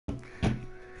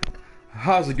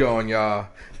How's it going, y'all?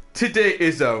 Today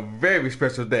is a very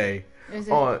special day. Is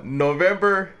it? On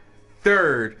November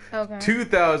 3rd, Okay.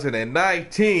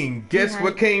 2019. Guess Right.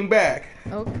 what came back?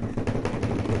 Oh.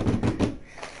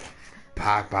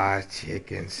 Popeyes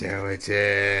chicken sandwiches.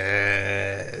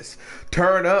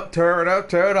 Turn up, turn up,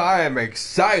 turn up. I am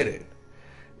excited.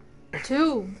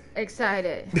 Too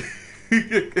excited.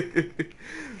 I've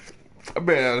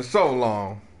been at it so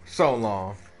long. So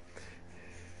long.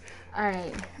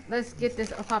 Alright. Let's get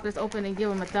this, pop this open and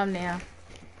give him a thumbnail.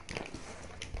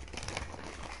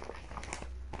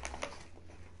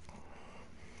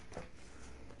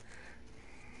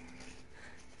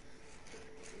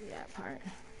 Yeah, part.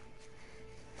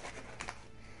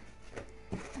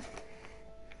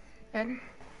 Ready?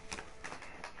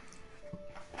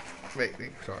 Wait,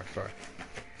 sorry.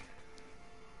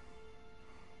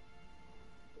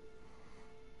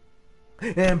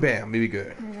 And bam, maybe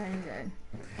good. Very good.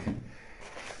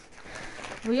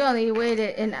 We only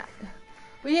waited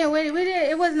we didn't wait.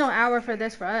 It wasn't no hour for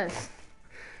this for us.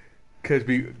 Cause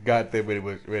we got there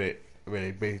when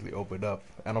it basically opened up.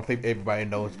 I don't think everybody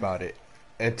knows about it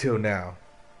until now.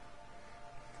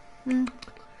 Hmm.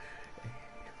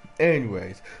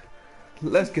 Anyways,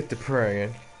 let's get to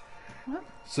praying What?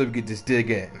 so we can just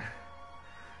dig in.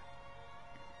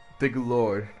 Thank you,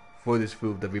 Lord, for this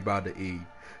food that we're about to eat,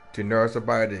 to nourish our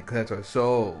body and cleanse our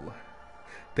soul.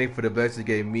 Thank you for the blessing you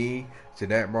gave me,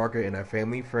 Jeanette Marker, and our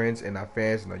family, friends, and our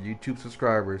fans, and our YouTube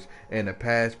subscribers, and the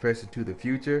past, present, to the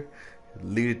future.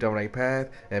 Lead us down the right path,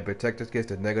 and protect us against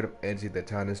the negative energy that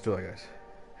trying to destroy us.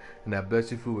 And I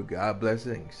bless you food with God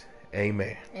blessings.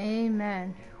 Amen.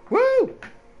 Amen. Woo!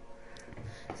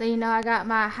 So you know I got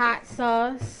my hot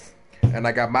sauce. And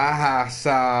I got my hot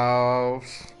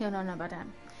sauce. You don't know about that.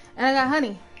 And I got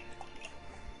honey.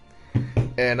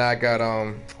 And I got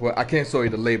well, I can't show you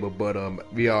the label, but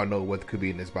we all know what could be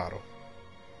in this bottle.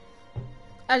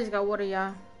 I just got water,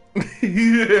 y'all.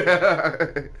 Yeah.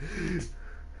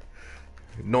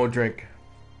 No drink.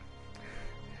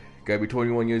 Gotta be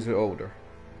 21 years or older.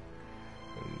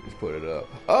 Just put it up.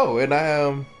 Oh, and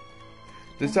I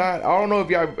decided, I don't know if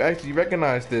y'all actually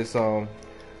recognize this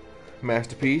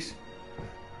masterpiece.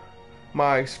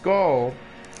 My skull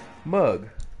mug.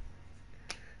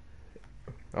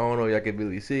 I don't know if y'all can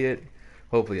really see it.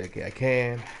 Hopefully I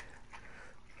can.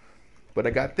 But I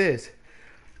got this.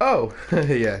 Oh,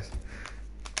 yes.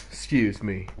 Excuse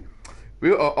me.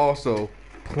 We are also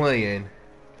playing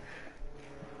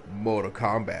Mortal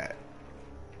Kombat.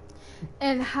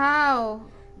 And how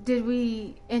did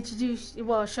we show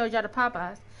y'all the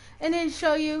Popeyes, and then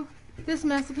show you this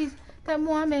masterpiece that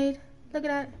Moa made. Look at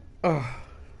that. Oh,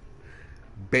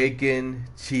 bacon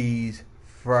cheese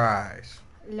fries.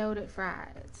 Loaded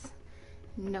fries.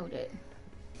 Noted.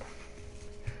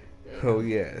 Oh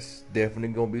yes, definitely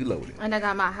gonna be loaded. And I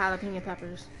got my jalapeno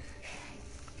peppers.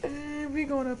 And we're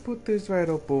gonna put this right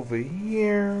up over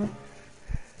here.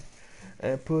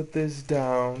 And put this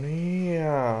down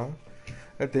here.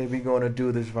 I think we're gonna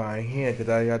do this right here, because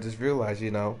I just realized,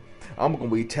 I'm gonna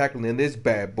be tackling this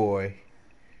bad boy.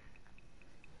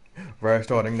 Right,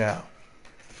 starting now.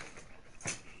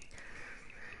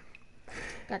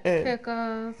 Got the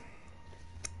pickles.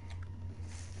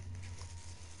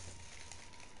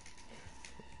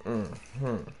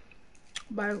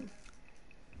 Bite.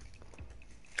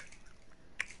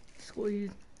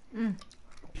 Squeeze.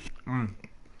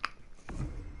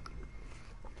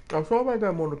 I'm sorry about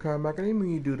that, Mortal Kombat. I didn't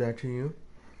mean to do that to you.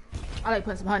 I like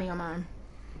putting some honey on mine.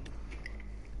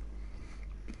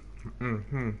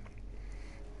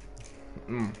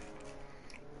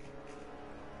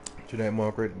 Jeanette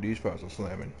Margaret, these fries are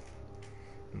slamming.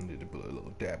 I need to put a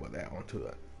little dab of that onto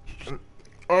it.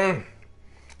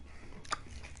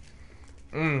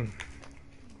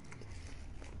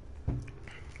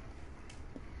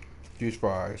 These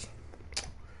fries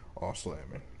are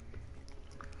slamming.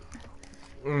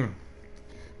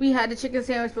 We had the chicken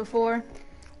sandwich before.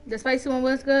 The spicy one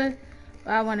was good,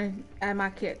 but I want to add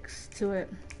my kicks to it.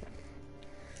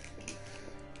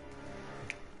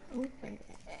 Ooh.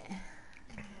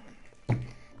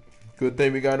 Good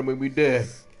thing we got them when we did.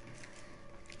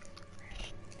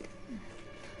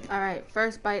 Alright,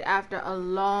 first bite after a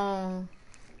long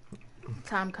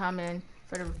time coming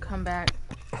for the comeback.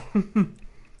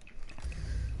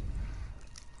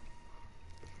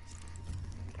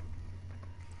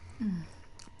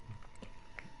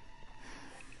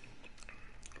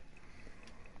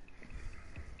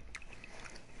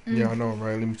 Yeah, I know,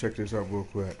 right? Let me check this out real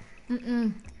quick.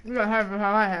 You gotta have it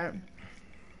how I have it.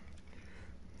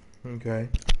 Okay.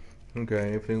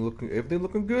 Everything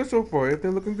looking good so far.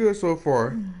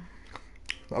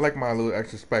 I like my little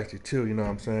extra spicy too, you know what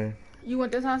I'm saying? You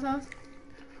want this hot sauce?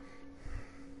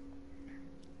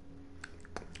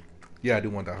 Yeah, I do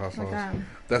want that hot sauce. Okay.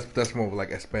 That's more of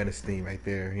like a Spanish theme right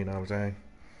there. You know what I'm saying?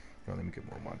 Oh, let me get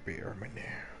more of my beer right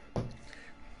there.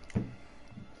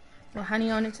 With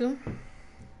honey on it too?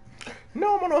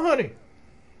 No, I'm on no honey.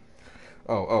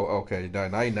 Oh, okay.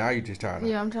 Now you just trying to.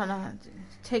 Yeah, I'm trying to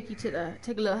take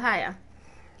a little higher.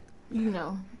 You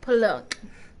know, put a little.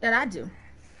 That I do.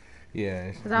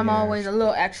 Yeah. Cause I'm always a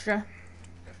little extra.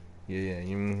 Yeah.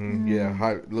 Yeah.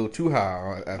 High, a little too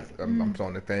high. I'm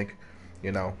starting to think.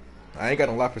 You know, I ain't got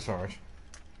no life insurance.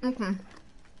 Okay.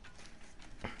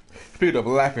 Speaking of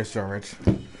life insurance,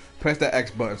 press that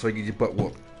X button so you get your butt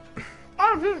whooped.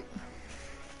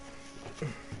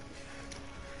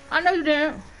 I know you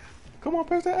didn't. Come on,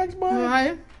 press that X button. All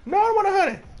right. No, I don't want a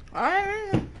honey. All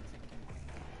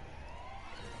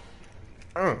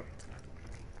right.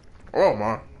 Oh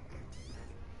my.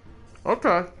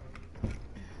 Okay.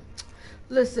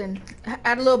 Listen,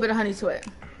 add a little bit of honey to it.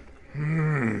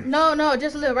 No,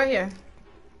 just a little right here.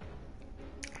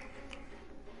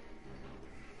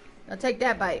 Now take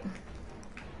that bite.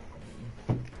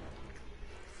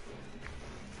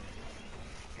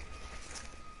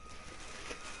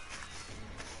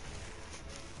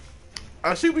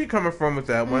 I see where you're coming from with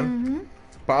that one,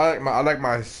 but I like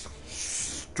my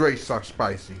straight sauce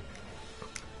spicy.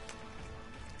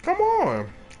 Come on,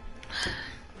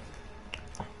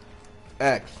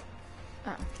 X.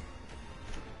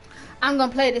 I'm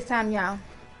gonna play this time, y'all.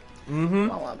 Mm-hmm.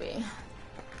 What will be?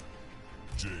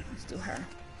 Let's do her.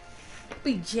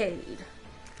 Be Jade.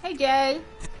 Hey, Jade.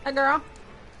 Hey, girl.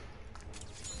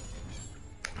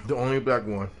 The only black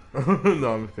one.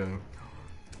 No, I'm just kidding.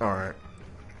 All right.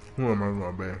 Who am I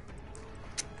gonna be?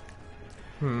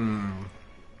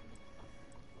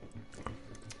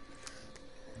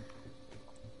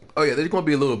 Oh yeah, this is gonna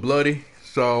be a little bloody,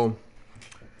 so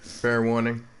fair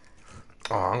warning.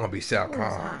 Oh, I'm gonna be Shao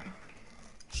Kahn.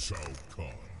 Shao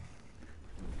Kahn.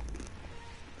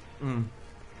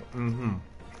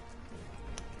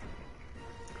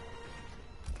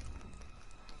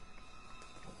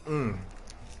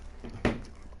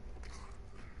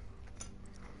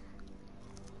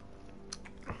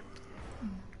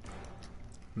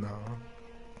 No.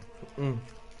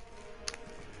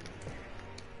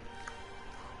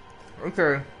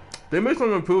 Okay. They made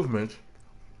some improvements.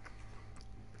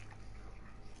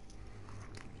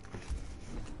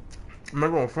 I'm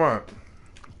not going front.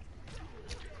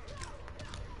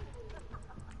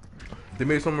 They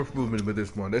made some improvements with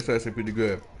this one. That's actually pretty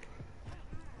good.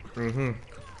 Let me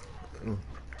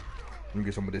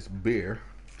get some of this beer.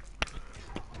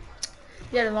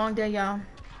 You had a long day, y'all.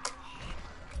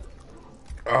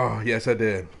 Oh, yes, I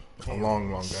did. A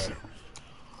long, long day.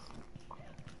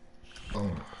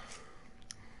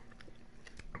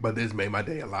 But this made my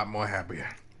day a lot more happier.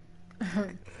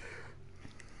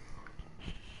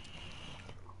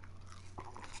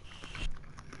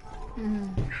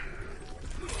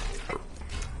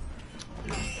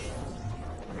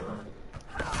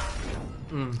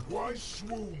 Why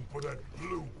swoon for that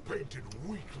blue-painted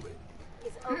weakling?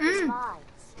 His open mind,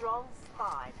 strong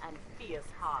spine, and fierce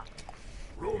heart.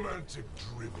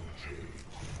 Romantic-driven Jade.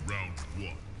 Round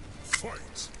one,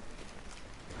 fight!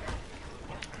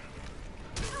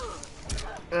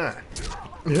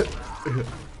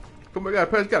 Come on,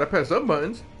 gotta press some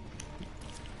buttons.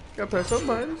 Gotta press some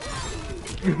buttons.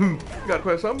 Gotta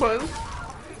press some buttons.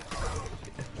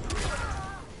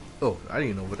 Oh, I didn't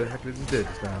even know what the heck this did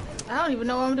this time. I don't even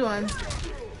know what I'm doing.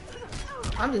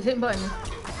 I'm just hitting buttons.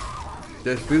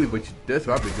 That's really that's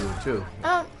what I've been doing too.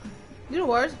 Oh, do the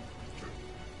words.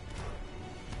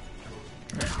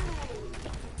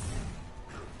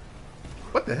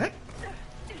 What the heck?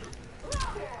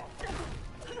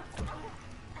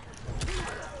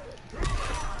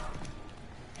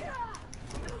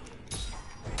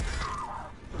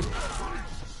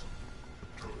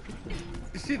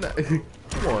 She not.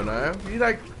 Come on now. You're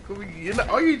not.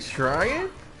 Are you trying?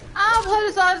 I don't play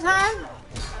this all the time.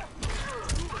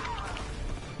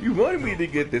 You wanted me to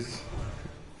get this.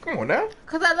 Come on now.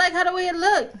 Cause I like how the way it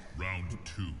looked. Round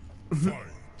two, fight!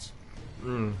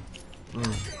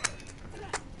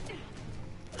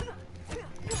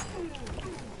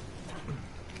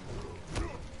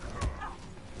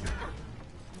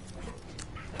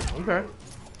 Okay.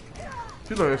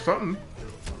 She learned something.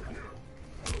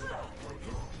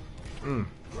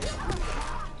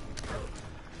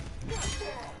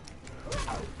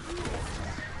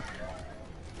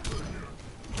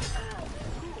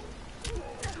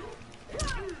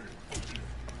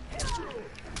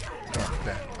 Oh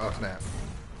snap. Oh snap.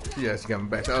 Yeah, she coming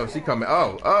back. Oh, she coming.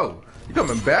 Oh. You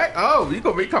coming back? Oh, you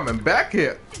gonna be coming back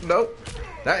here? Nope.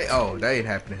 That ain't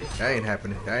happening. That ain't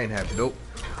happening. That ain't happening. Nope.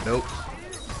 Nope.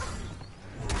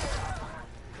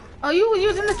 Oh, you were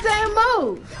using the same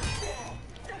move.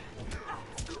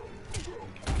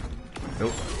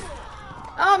 Nope.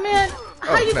 Oh man,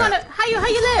 how you snap. gonna? How you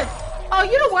live? Oh,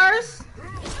 you the worst.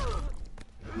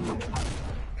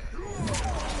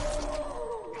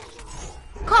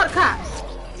 Call the cops.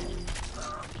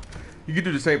 You can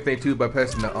do the same thing too by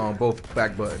pressing the both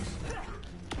back buttons.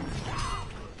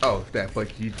 Oh, that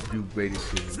but you waited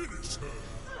too.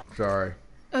 Sorry.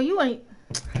 Oh, you ain't.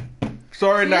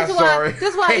 Sorry, not sorry. This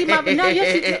is why I eat my. No,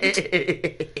 yes, you.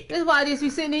 This is why I just be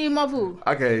sitting and eating my food.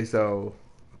 Okay, so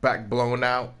back blown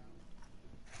out.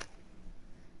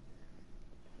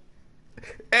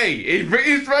 Hey,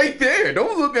 it's right there.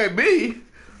 Don't look at me.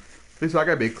 So I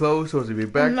gotta be close, so it's to be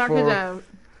back Knock it forward. out.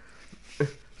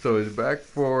 So it's back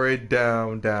forward,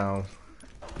 down, down.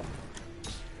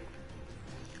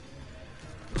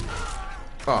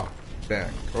 Oh,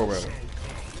 damn. Oh well.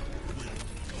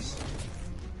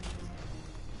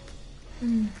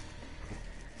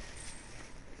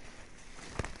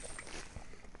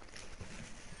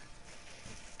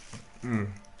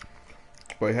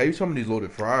 Wait, how you some of these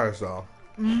loaded fries though?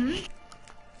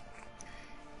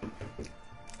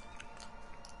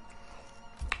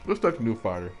 Let's start the new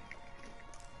fighter.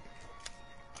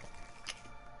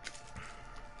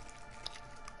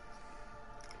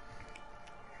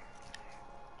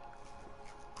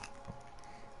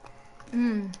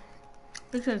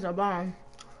 This is a bomb.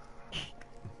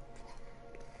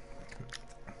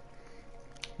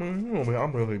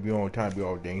 I'm really be on time, be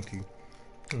all dainty.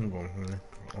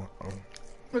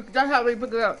 Look, that's how we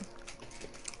pick it up.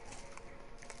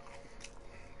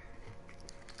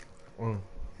 Come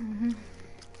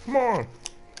on.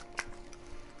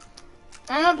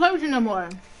 I don't play with you no more.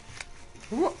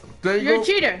 What? There you You're go. a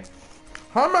cheater.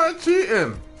 How am I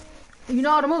cheating? You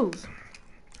know all the moves.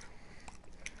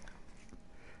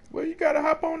 Well, you gotta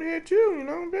hop on here too, you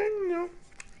know, then, you know.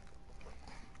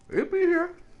 It'll be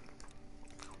here.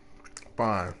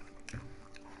 Fine.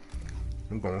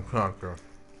 I'm gonna conquer.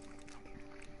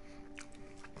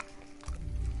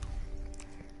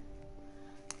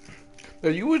 Now,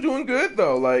 you was doing good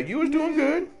though, like you was doing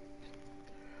good.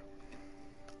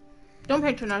 Don't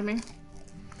patronize me.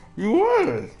 You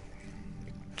was.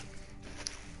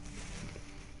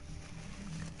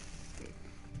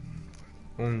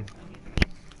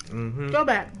 Go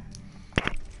back.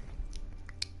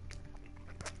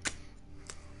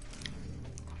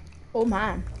 Oh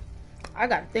my. I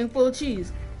got a thing full of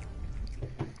cheese.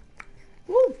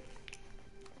 Woo.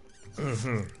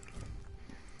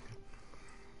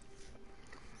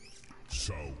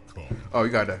 Shall come. Oh, you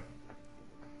got that.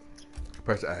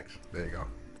 Press X. There you go.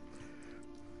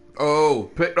 Oh,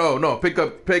 pick. Oh no, pick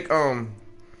up. Pick. Damn,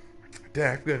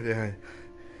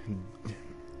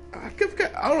 I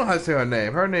forgot. I don't know how to say her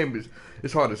name. Her name is.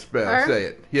 It's hard to spell. Her? Say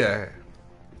it. Yeah.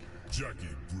 Jackie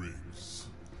Briggs.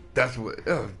 That's what.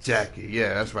 Oh, Jackie.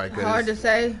 Yeah, that's right. 'cause Hard to it's-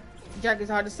 say. Jackie's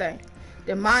hard to say.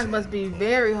 Then mine must be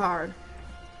very hard.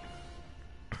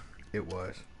 It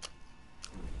was.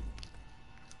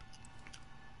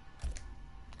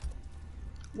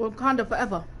 Wakanda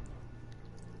forever.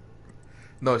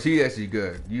 No, she's actually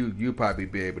good. You probably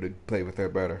be able to play with her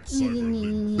better.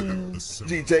 Cyberlink.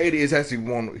 See, JD is actually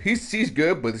one. She's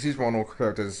good, but she's one of those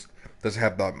characters doesn't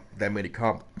have that many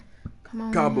Come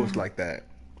on. combos now. like that.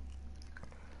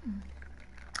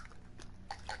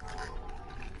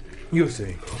 You'll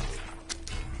see.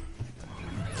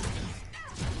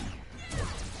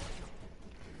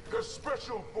 The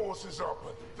special forces are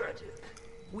pathetic.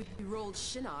 We rolled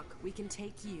Shinnok, we can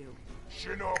take you.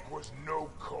 Shinnok was no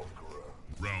conqueror.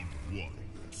 Round one.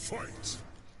 Fight.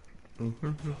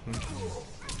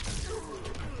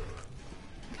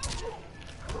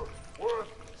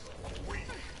 Worthless. Weak.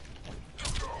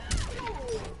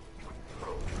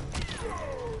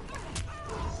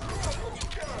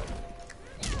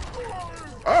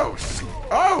 Oh,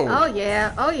 Oh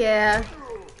yeah. Oh yeah.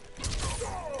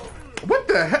 what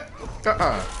the heck?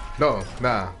 No,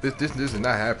 nah. This is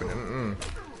not happening.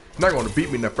 Not going to beat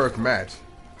me in the first match.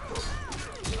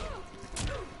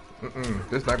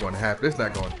 This not going to happen. This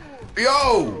not going.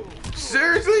 Yo,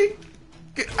 seriously?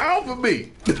 Get out of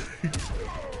me.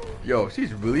 Yo,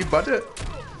 she's really about to.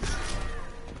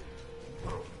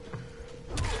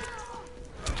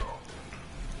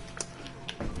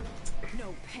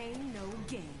 No pain, no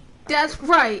gain. That's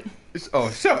right. Oh,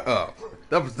 shut up.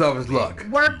 That was luck.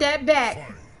 Work that back.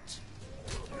 Fight.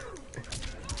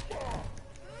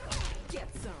 Get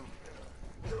some.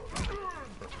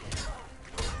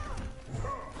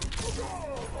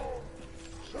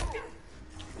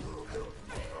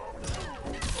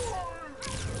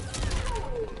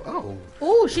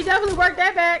 she definitely worked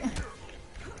that back.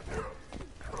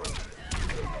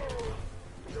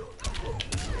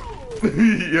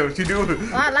 Yo, she do.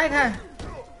 Oh, I like her.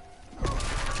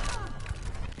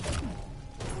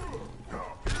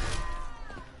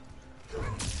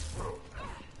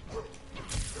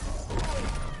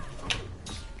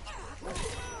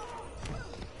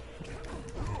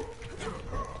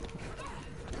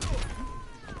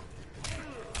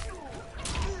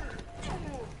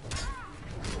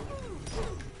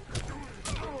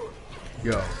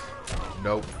 Yo,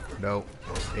 nope, nope,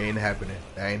 ain't happening.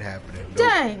 That ain't happening. Nope.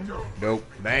 Dang. Nope,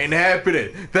 that ain't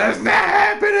happening. That's not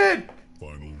happening.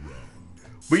 Final round.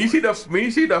 When you see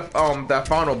the that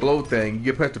final blow thing,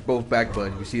 you press the both back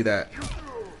buttons. You see that?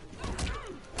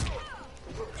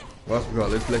 What's it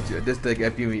called? Let's let you. This thing,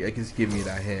 if you, it just give me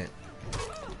that hint.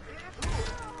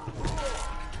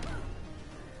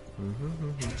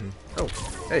 Oh,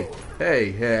 hey,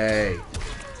 hey, hey.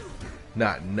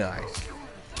 Not nice.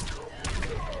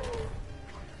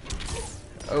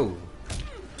 Oh.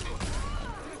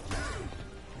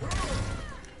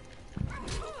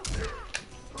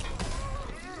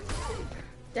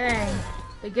 Dang.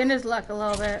 Beginner's luck a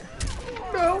little bit.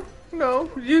 No, no.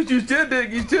 You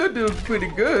still do pretty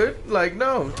good. Like,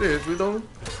 no, seriously, don't.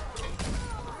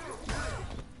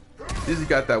 This has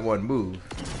got that one move.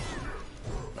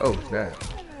 Oh snap.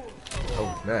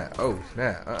 Oh snap. Oh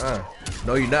snap.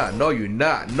 No, you're not. No, you're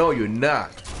not. No, you're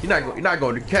not. You're not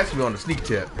going to catch me on the sneak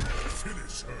tip.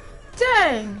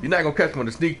 Dang. You're not gonna catch me on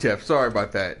the sneak tip. Sorry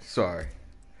about that. Sorry.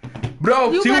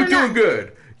 Bro, You she was better doing not.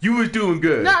 good. You was doing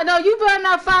good. No, no, you better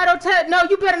not fight or tap. No,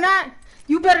 you better not.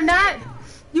 You better not.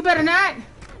 You better not.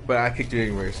 But I kicked you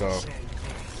anyway, so.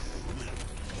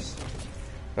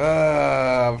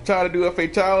 I'm trying to do a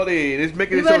fatality. It's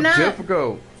making You it so better not.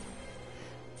 difficult.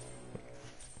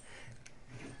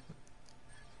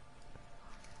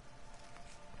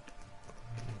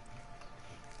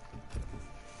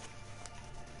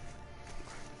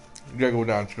 You gotta go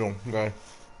down to them, okay?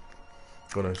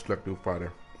 Gonna select new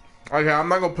fighter. Okay, I'm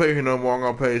not gonna play here no more. I'm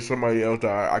gonna play somebody else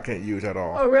that I can't use at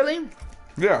all. Oh, really?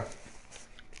 Yeah,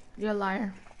 You're a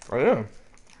liar. I am.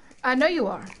 I know you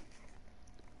are.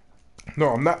 No,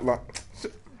 I'm not like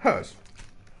hush.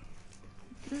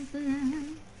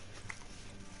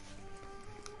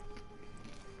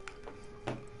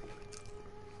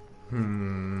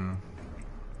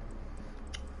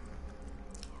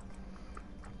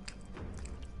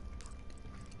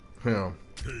 Yeah,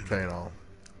 chain on.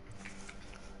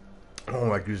 I don't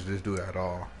like using this dude at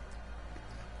all.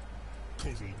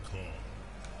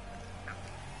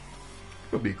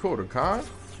 It'll be cool to con.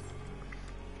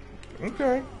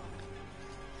 Okay.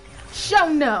 Show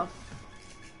enough.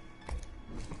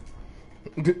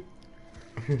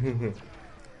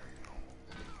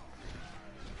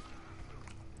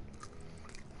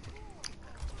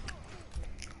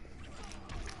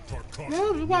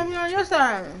 No, you want me on your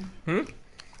side. Mm-hmm.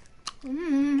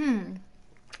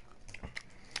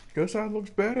 Your side looks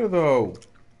better though.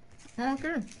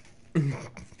 Okay.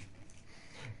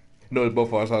 No, both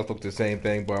of our sides look the same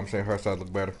thing, but I'm saying her side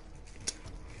look better.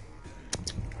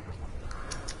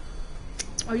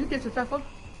 Oh, you disrespectful?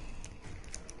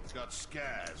 It's got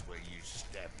scars where you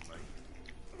stabbed me.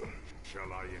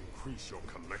 Shall I increase your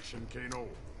collection, Kano?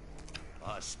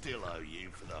 I still owe you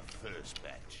for the first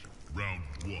batch. Round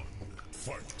one,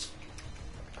 fight.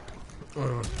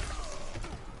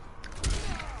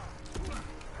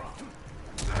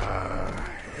 I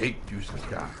hate using this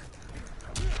guy.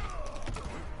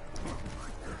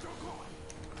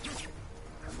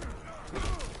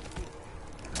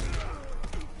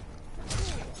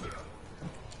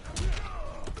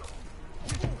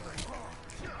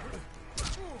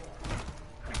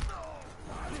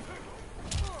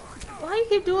 Why you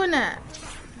keep doing that?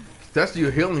 That's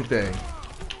your healing thing.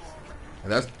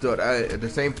 And that's the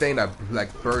same thing that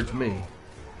like burns me.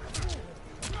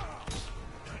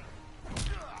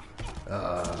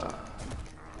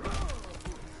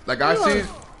 Like I see,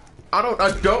 I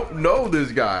don't know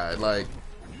this guy. Like,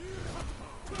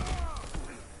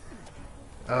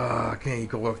 I can't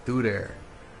go up through there.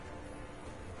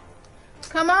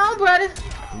 Come on, brother.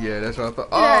 Yeah, that's what I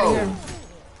thought. Get out of Oh, here.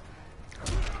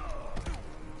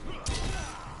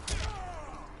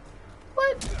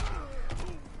 What?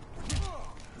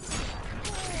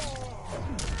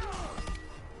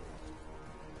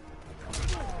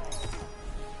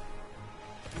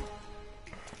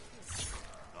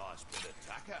 Nice bit of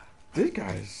tucker. this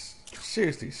guy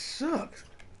seriously sucks.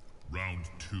 Round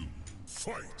two,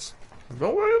 fight.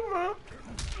 Don't worry, man.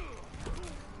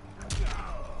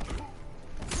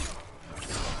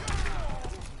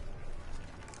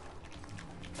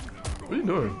 What are you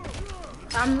doing?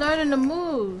 I'm learning the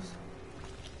moves.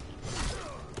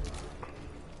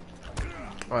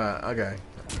 Alright, okay.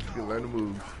 You learn the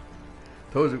moves.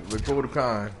 Told you, before the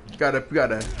con. You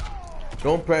gotta.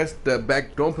 Don't press the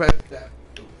back. Don't press that.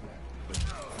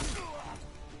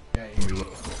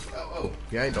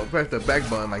 Yeah, don't press the back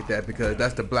button like that because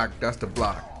that's the block. That's the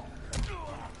block.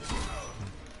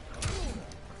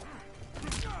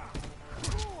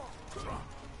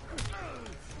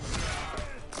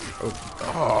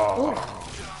 Oh.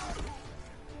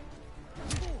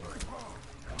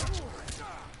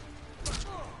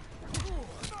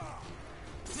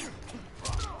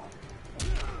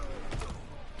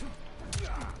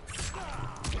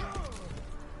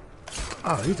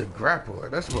 Oh, he's a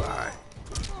grappler. That's why.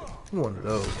 One of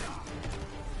those.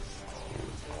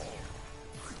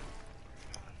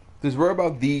 Just worry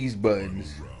about these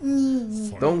buttons.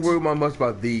 Don't worry much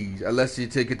about these unless you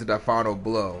take it to the final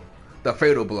blow. The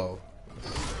fatal blow.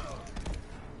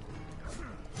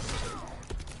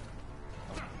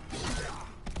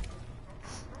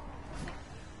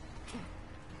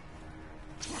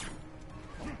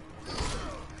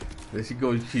 There she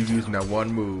goes, keep using that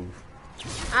one move.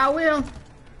 I will.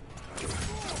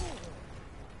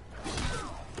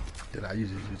 Did I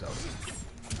usually use that?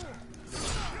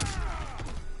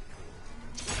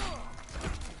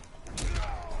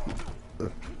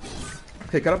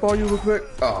 Hey, can I borrow you real quick?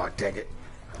 Oh, dang it.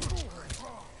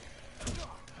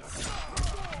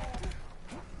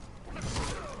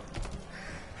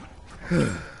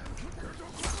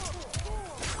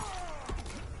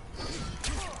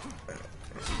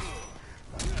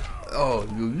 Oh,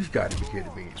 you gotta be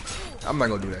kidding me. I'm not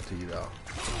gonna do that to you, though.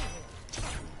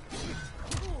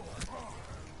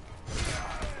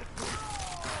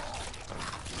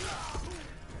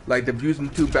 Like, the using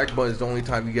two back buttons is the only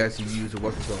time you guys can use the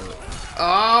what's on it.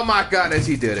 Oh my goodness,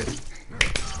 he did it.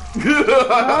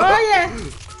 Oh yeah.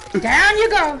 Down you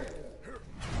go.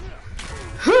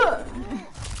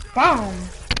 Boom.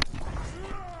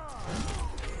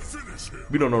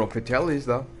 We don't know no fatalities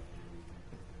though.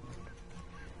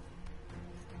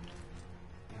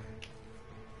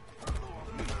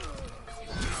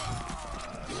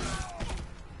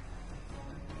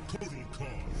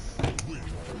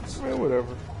 Well,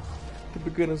 whatever. The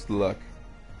beginner's luck.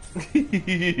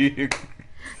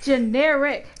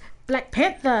 Generic Black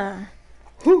Panther.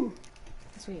 Whew.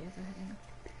 That's weird.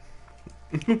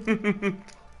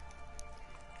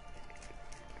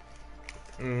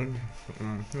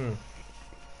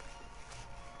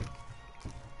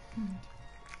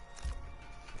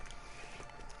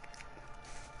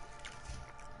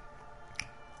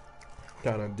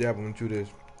 Kind of dabbling into this.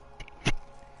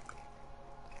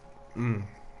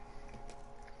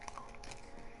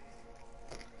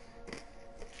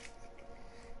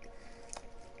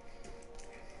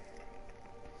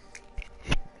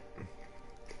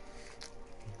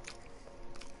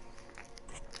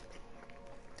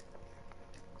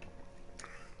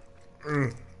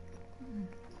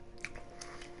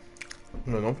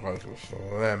 Man, I'm probably so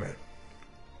slamming.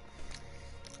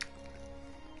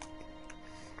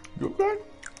 You okay?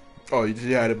 Oh, you just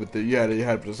had it with the you had it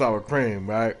with the sour cream,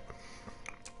 right?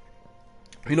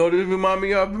 You know what this remind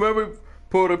me of? Remember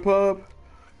Porter Pub?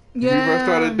 Yeah. When we first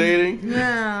started dating?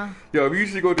 Yeah. Yo, we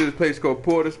used to go to this place called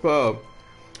Porter's Pub.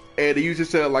 And they used to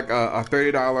sell like a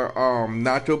 $30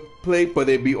 nacho plate, but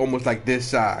it'd be almost like this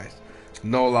size.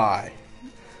 No lie.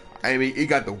 I mean, it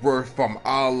got the worst from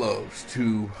olives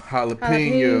to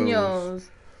jalapenos.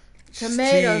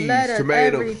 Tomato, cheese, lettuce,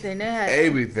 tomato, everything. They had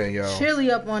everything, yo. chili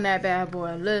up on that bad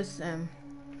boy. Listen.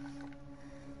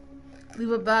 We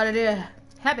were about it there.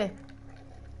 Happy.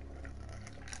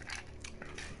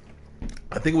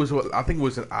 I think it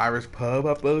was an Irish pub,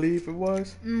 I believe it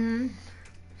was. Mm-hmm.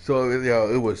 So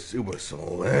yo, it was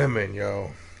slamming, yo.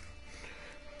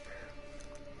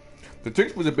 The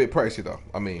drinks was a bit pricey though.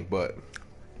 I mean, but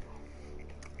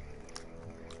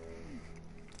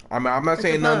I'm not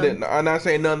saying none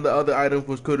of the other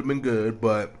items could have been good,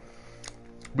 but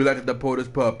we liked the Porter's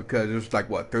Pub because it was like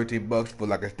what $13 for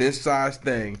like this size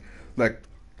thing, like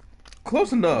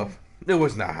close enough. It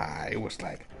was not high. It was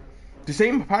like the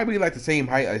same, probably like the same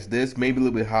height as this, maybe a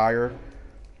little bit higher,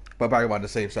 but probably about the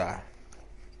same size.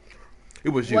 It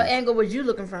was you. What angle was you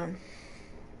looking from?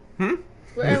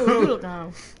 What angle was you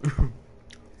looking from?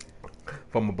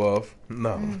 From above?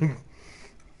 No.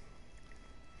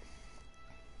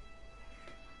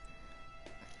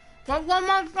 What's on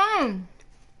my phone?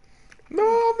 No,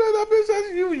 I'm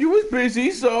busy. You was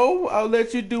busy, so I'll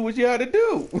let you do what you had to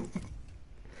do.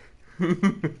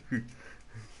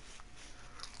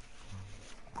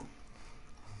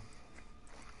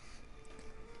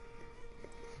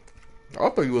 I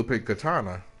thought you would pick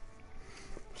Katana.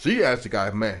 She actually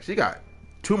got, man, she got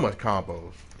too much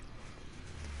combos.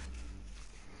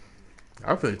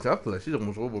 I feel like she's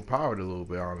almost overpowered a little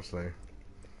bit, honestly.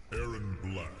 Aaron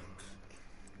Black.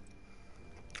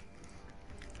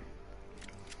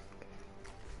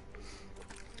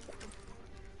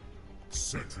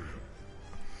 Cetria.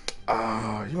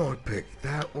 Ah, you want to pick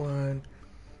that one?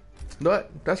 You know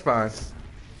what? That's fine.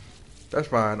 That's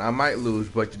fine. I might lose,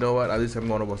 but you know what? At least I'm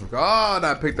going to watch some. Oh,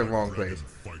 I picked the wrong place.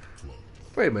 Fight Club.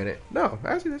 Wait a minute. No,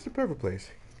 actually, that's the perfect place.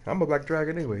 I'm a Black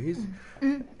Dragon anyway. He's.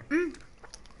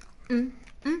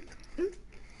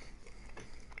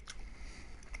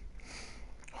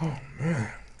 Oh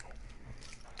man,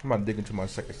 I'm about to dig into my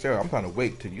second shell. I'm trying to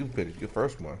wait till you finish your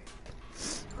first one.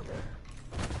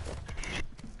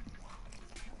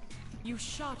 You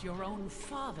shot your own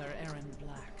father, Aaron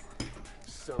Black.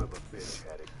 Son of a bitch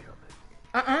had it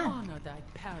coming. Honor thy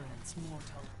parents,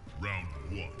 mortal. Round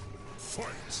 1.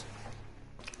 Fight.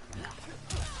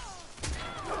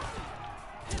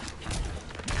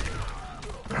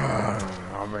 I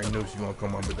already knew she gonna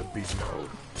come up with the beast mode.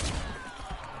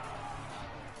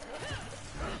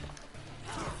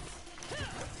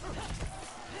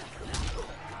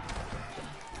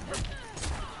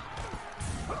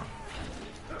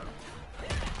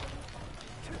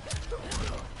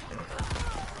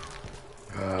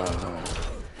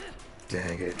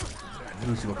 Dang it. I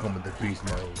knew she was gonna come with the beast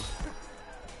mode.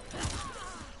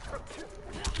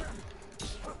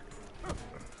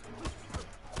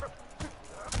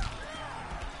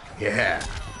 Yeah.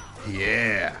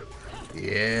 Yeah.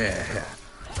 Yeah.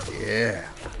 Yeah.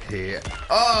 Yeah.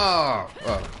 Oh!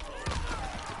 Oh.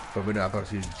 But we know, I thought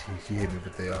she hit me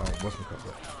with the, what's it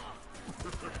called?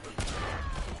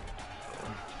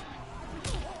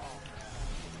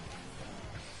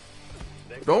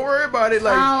 Don't worry about it,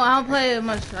 like... I don't play it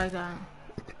much like that.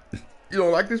 You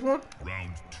don't like this one?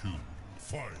 Round 2.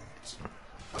 Fight.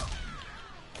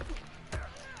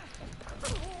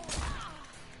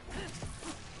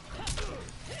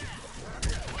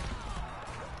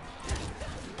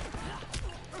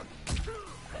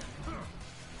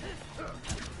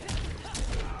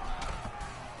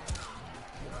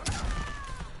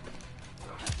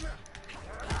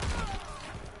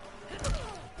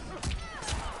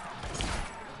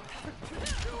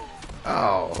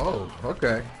 Oh,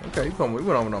 okay. Okay, we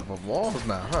went on up of walls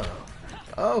now, huh?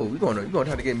 Oh, you gonna try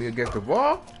to get me against the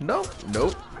wall? Nope,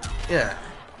 nope. Yeah.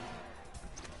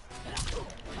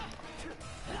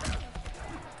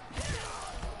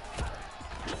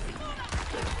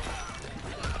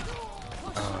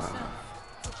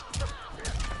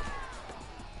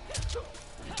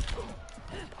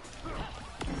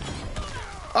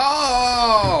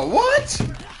 Oh, what?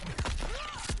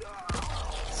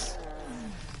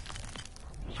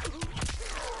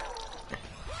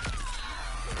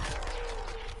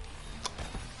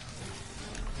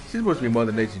 She's supposed to be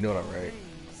Mother Nature, you know that, right?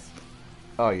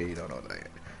 Oh yeah, you don't know that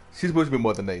yet. She's supposed to be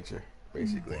Mother Nature,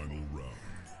 basically. Final round.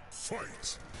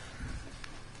 Fight.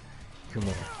 Come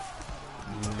on.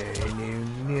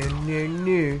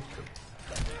 No.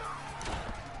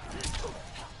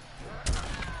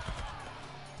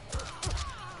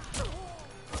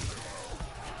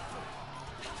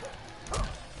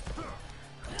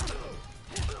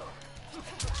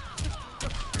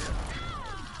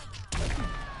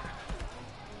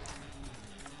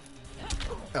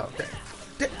 Oh,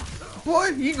 boy,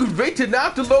 you could wait to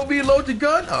not to load your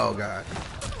gun? Oh, God.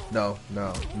 No.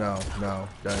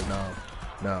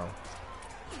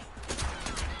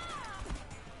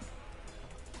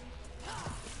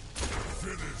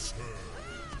 Finish her.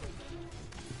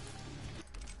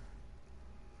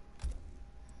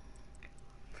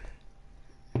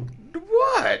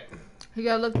 What? You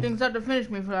gotta look things up to finish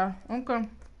me, for okay.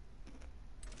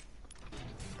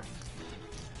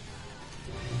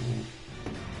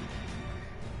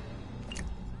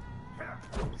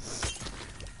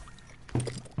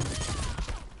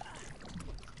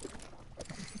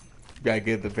 Gotta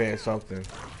give the band something.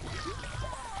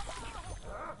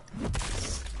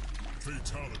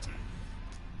 Fatality.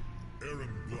 Aaron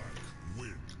Black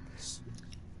wins.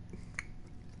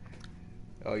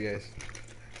 Oh, yes.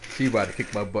 She about to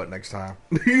kick my butt next time.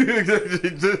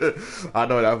 I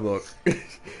know that look.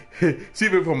 She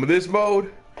went from this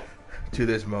mode to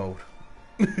this mode.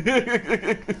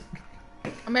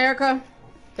 America,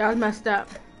 that was messed up.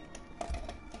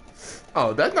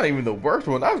 Oh, that's not even the worst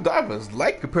one. That was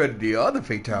light compared to the other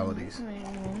fatalities.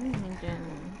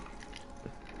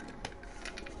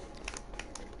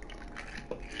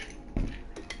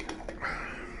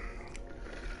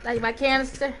 Like my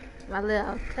canister, my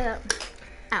little cup.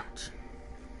 Ouch.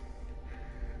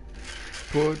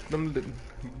 Put them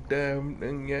down,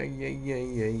 yeah, yeah, yeah,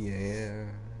 yeah,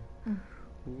 yeah.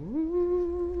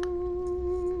 Ooh.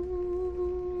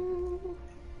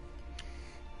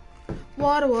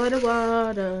 Water, water,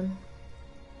 water.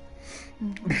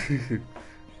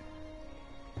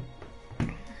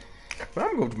 But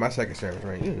I'm going to my second sandwich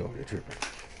right. You know you're tripping.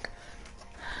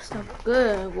 So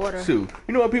good water. Sue,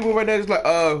 you know what people right now is like,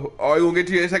 are you gonna get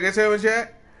to your second sandwich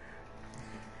yet?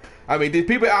 I mean, these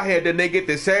people out here, did they get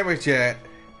the sandwich yet?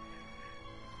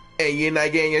 And you're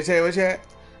not getting your sandwich yet?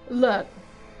 Look,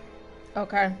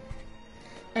 okay.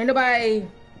 Ain't nobody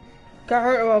got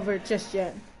hurt over it just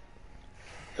yet.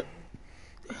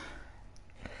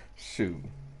 Shoot.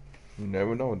 You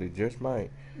never know, they just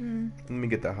might. Let me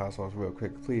get the hot sauce real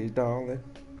quick, please, darling.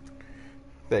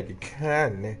 Thank you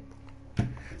kindly.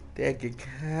 Thank you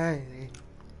kindly.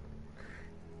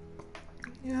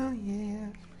 Oh, yeah.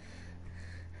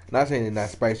 Not saying it's not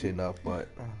spicy enough, but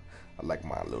I like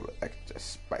my little extra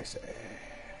spicy.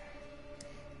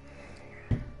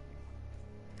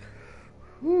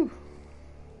 Whew.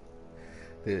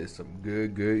 There's some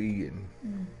good eating.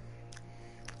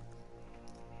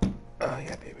 Oh,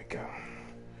 yeah, there we go.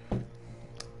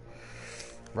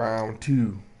 Round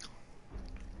 2.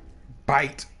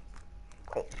 Bite.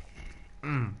 Oh.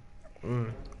 Mm-hmm.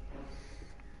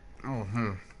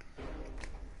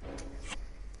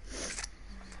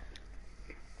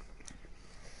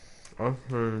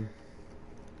 Okay.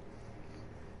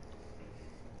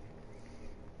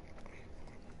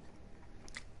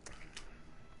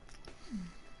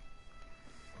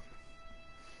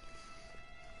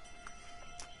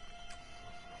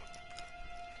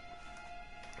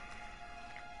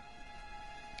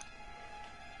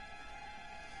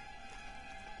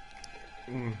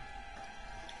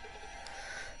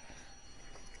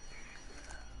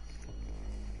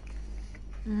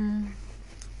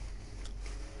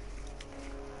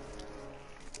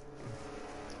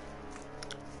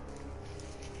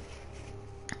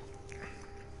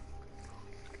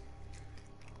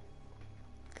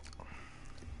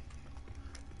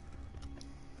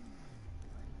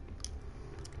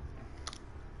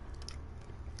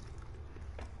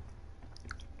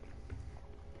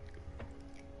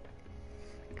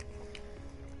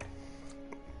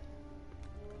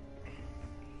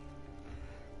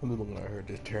 I'm looking at her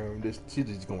this term. She's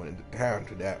just going into town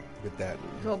to that with that.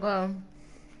 So good.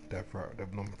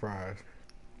 Them fries.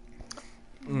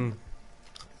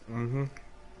 Mm-hmm.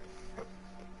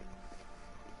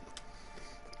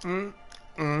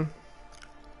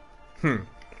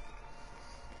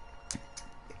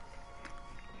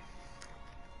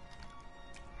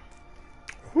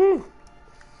 Whew.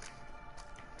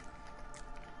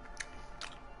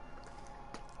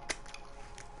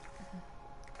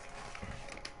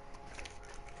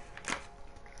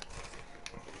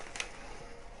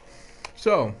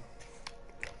 So,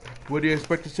 what do you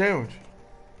expect the sandwich?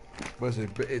 Is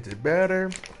it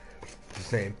better? It's the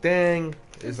same thing.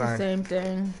 It's the same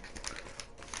thing.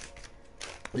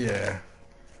 Yeah.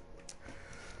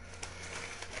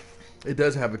 It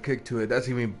does have a kick to it. That's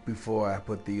even before I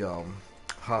put the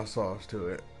hot sauce to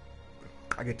it.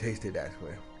 I can taste it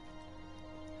actually.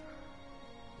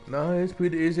 No, it's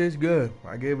good.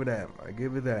 I give it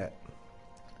that.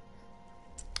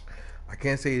 I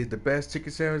can't say it's the best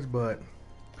chicken sandwich, but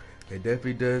it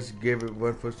definitely does give it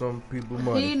one for some people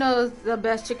money. He knows the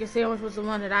best chicken sandwich was the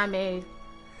one that I made.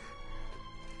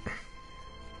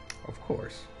 Of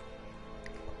course.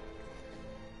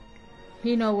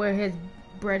 He know where his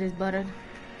bread is buttered.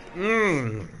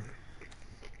 Mmm.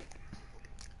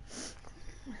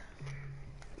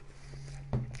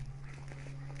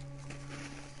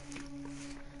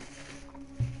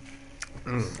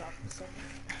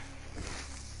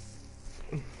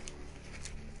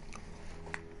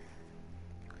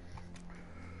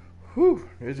 Whew,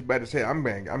 it's about to say I'm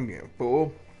getting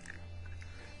full.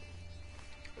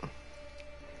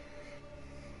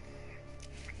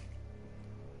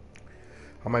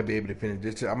 I might be able to finish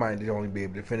this. I might only be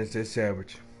able to finish this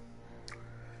sandwich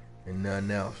and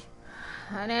nothing else.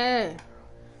 Honey,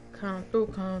 come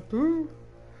through.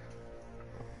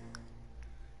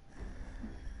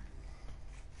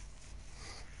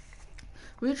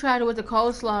 We tried it with the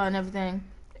coleslaw and everything.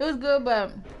 It was good,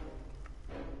 but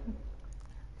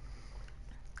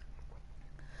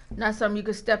not something you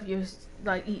could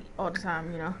eat all the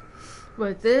time, you know.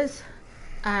 With this,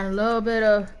 I had a little bit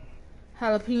of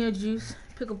jalapeno juice,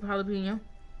 pickled jalapeno,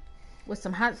 with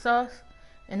some hot sauce,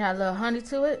 and add a little honey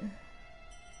to it.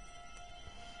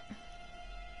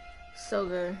 So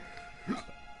good.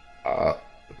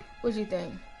 What you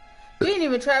think? We didn't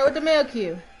even try it with the mayo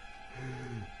cube.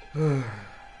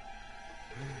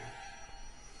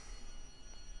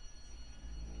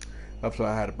 I'm sorry,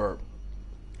 I had a burp.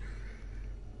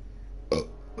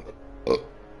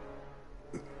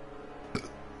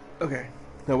 Okay.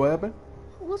 Now what happened?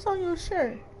 What's on your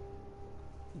shirt?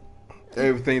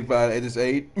 Everything's fine. I just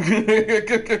ate.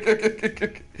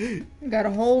 Got a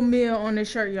whole meal on this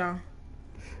shirt, y'all.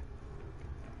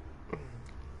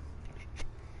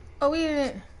 Oh, we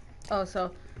didn't. Oh,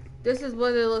 so this is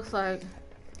what it looks like.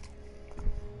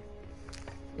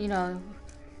 You know,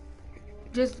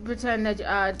 just pretend that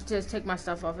I just take my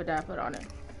stuff off and I put on it.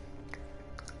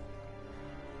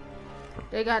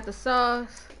 They got the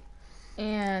sauce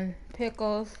and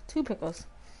pickles, 2 pickles.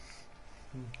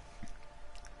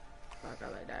 I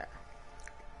like that.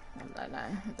 Like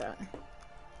that.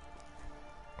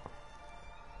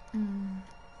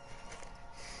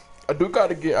 I do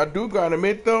gotta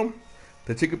admit though,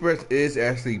 the chicken breast is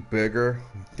actually bigger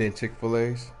than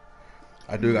Chick-fil-A's.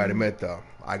 I do gotta admit though.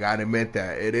 I gotta admit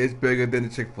that. It is bigger than the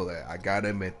Chick-fil-A. I gotta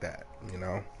admit that, you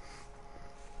know.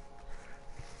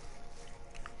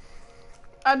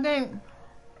 I think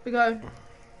because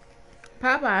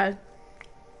Popeyes,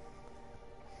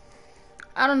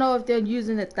 I don't know if they're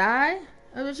using the thigh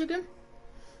of the chicken,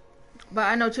 but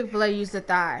I know Chick-fil-A used the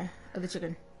thigh of the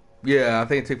chicken. Yeah, I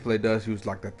think Chick-fil-A does use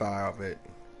like the thigh of it.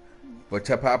 But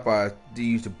Popeyes do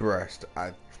use the breast.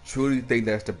 I truly think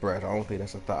that's the breast. I don't think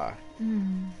that's the thigh.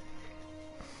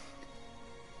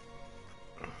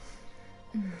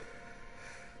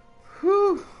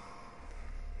 Whew.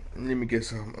 Let me get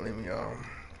some.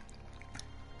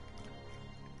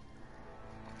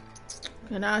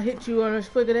 Can I hit you on a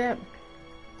split of that?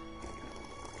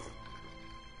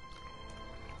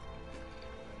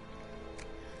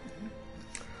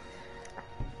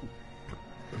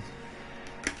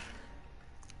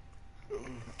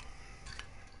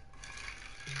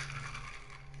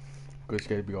 It's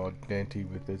gotta be all dainty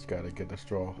with this. Gotta get the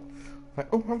straw. Like,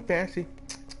 oh, I'm fancy.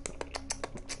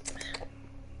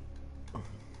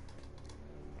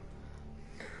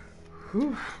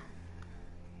 Whew.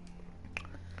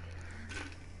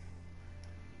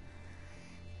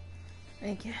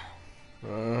 Thank you.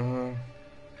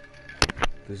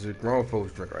 This is a grown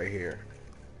folks drink right here.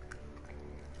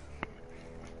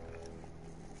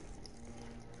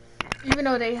 Even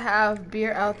though they have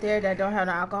beer out there that don't have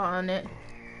no alcohol in it.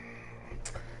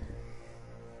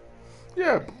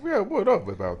 Yeah, what up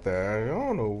about that? I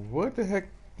don't know what the heck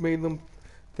made them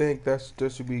think that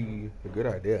should be a good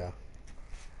idea.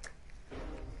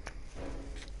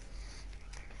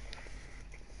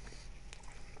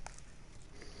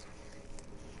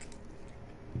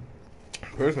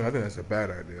 Personally, I think that's a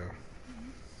bad idea.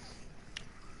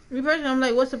 Me personally, I'm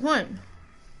like, what's the point?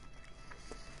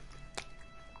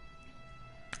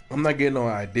 I'm not getting no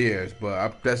ideas,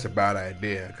 but that's a bad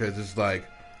idea because it's like,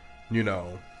 you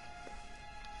know,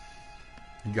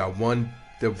 you got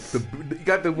you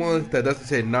got the ones that doesn't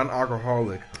say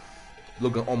non-alcoholic,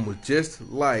 looking almost just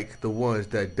like the ones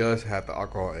that does have the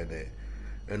alcohol in it,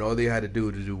 and all they had to do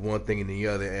is do one thing and the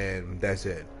other, and that's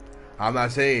it. I'm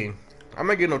not saying I'm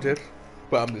not getting no tips,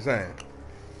 but I'm just saying.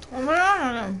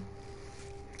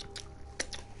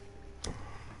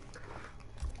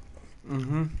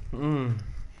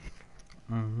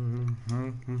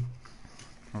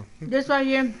 This right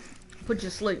here, put you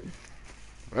to sleep.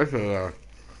 That's a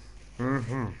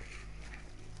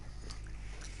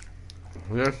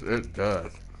Yes, it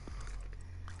does.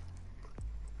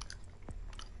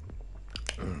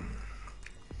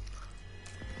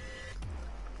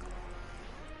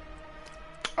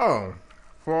 Oh,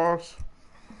 false.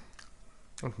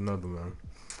 That's another one.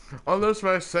 Oh, that's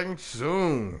my second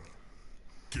soon.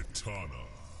 Katana.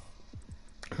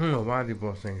 I don't know why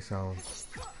people sing songs.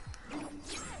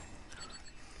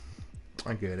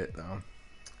 I get it though.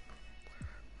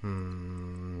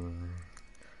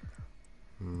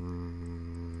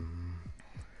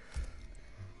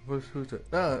 Who's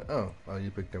that? Oh, you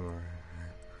picked them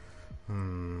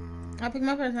alright. I picked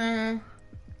my person.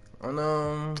 Oh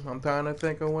no, I'm trying to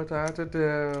think of what I have to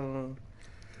do.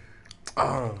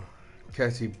 Oh,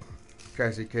 Cassie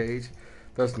Cage.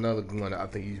 That's another one that I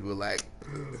think you would like.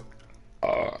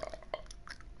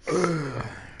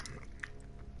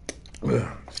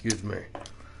 Excuse me.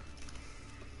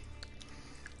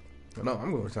 No,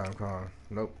 I'm going with Time Con.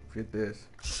 Nope, get this.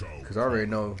 Because I already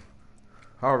know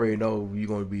you're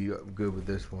going to be good with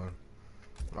this one.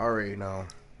 I already know.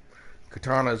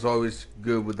 Katana is always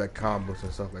good with that combos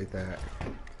and stuff like that. I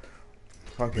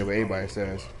don't care what anybody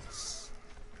says.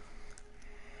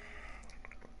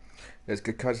 It's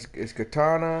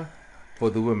Katana for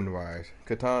the women wise.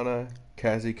 Katana,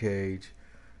 Cassie Cage.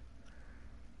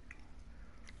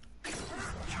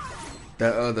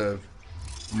 That other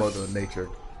Mother Nature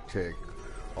chick.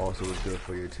 also is good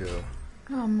for you too.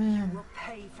 Oh man, We'll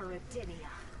pay for a dinner.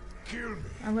 Kill me.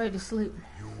 I'm ready to sleep.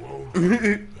 You won't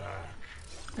get back.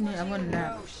 I want to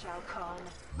nap. No, Shao Kahn.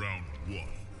 Round 1.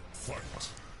 Fight.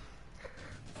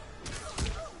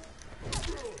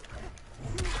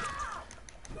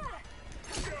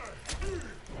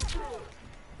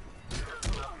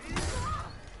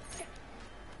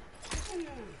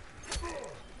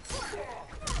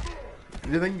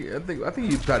 I think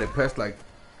you try to press like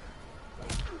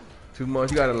too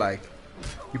much. You gotta like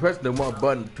you press the one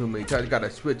button too many times. You gotta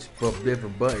switch from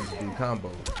different buttons to do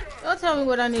combos. Don't tell me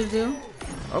what I need to do.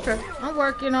 Okay. I'm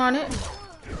working on it.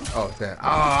 Oh, that. Oh,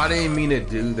 I didn't mean to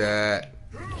do that.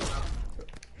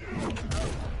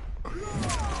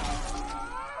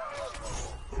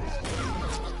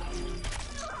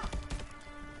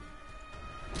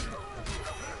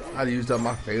 I used up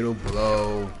my fatal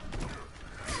blow.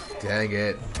 Dang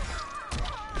it.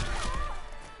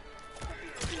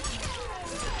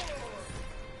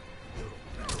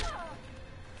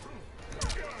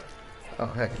 Oh,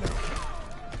 heck no.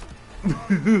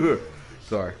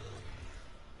 Sorry.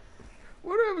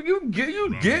 Whatever you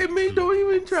get me. Don't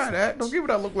even try that. Don't give it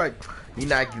that look like you're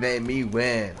not letting me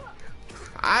win.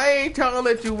 I ain't trying to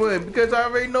let you win because I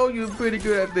already know you're pretty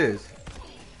good at this.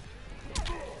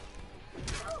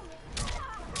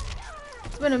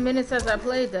 It's been a minute since I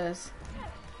played this.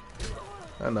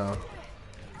 I know.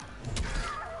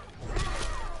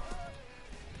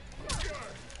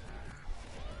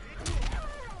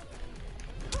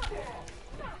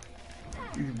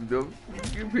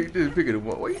 You pick the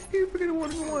one. Why you keep picking the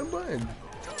one button?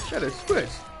 Gotta switch.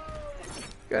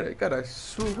 Gotta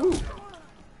swoop.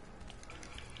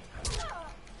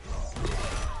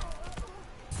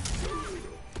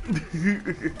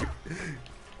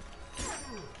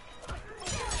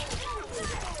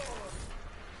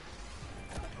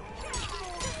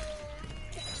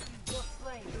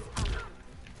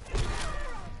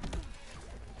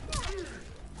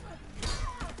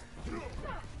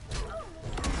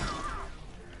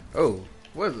 Oh,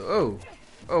 what's oh,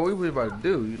 what we about to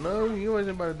do? You know, you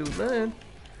wasn't about to do nothing.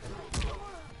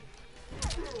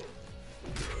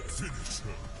 Finish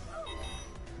her.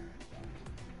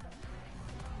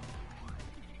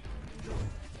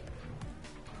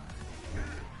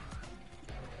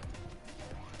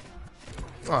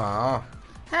 Aw,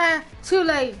 Ha! Too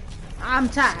late. I'm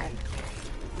tired.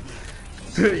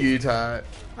 you tired?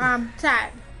 I'm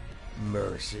tired.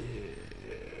 Mercy.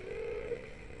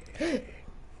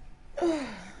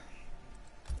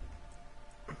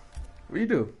 What you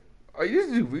do? Are you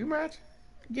just do rematch?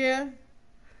 Yeah.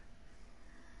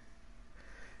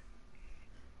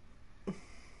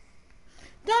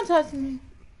 Don't touch me.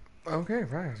 Okay,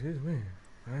 right. Excuse me.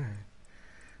 All right.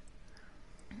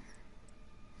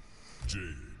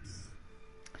 Jade.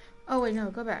 Oh wait,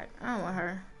 no, go back. I don't want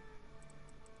her.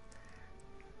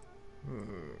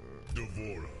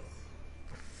 Devora.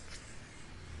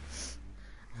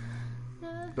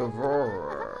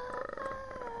 Devourer.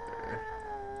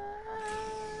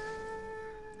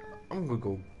 I'm gonna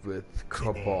go with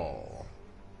Cabal.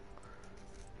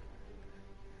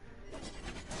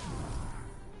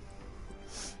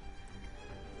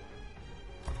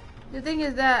 The thing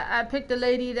is that I picked the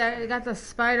lady that got the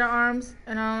spider arms,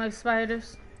 and I don't like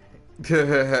spiders.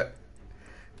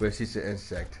 But she's an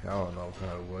insect. I don't know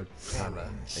what kind of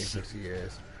insect she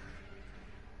is.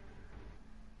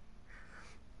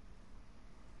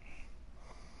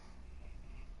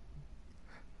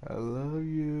 I love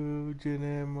you,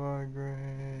 Jeanette Margaret.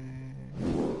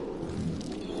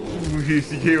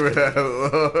 She gave me that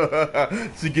look.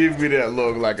 She gave me that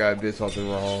look like I did something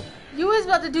wrong. You was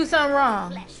about to do something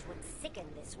wrong. Flesh would sicken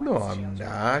this No, one's I'm children.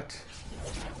 not.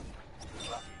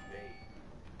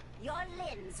 Your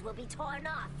limbs will be torn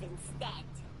off instead.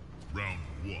 Round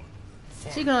 1.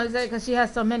 She can only say because she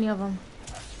has so many of them.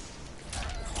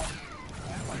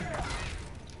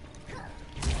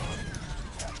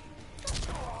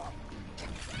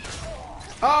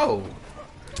 Oh,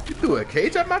 you threw a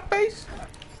cage at my face?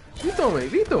 You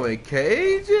throwing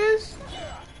cages?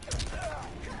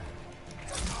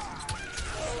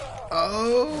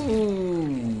 Oh.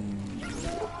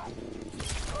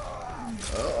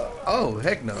 Oh,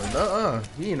 heck no. Nuh-uh.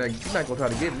 You're not gonna try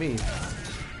to get me.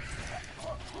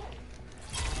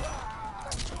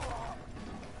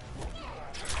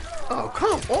 Oh,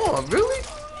 come on, really?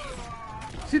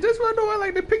 See, that's why I don't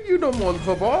like to pick you no more in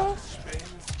football.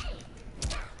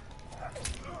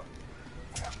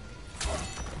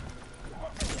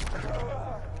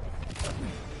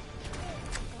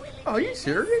 Are you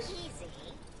serious? Easy.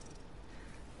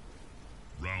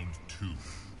 Round 2.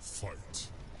 Fight.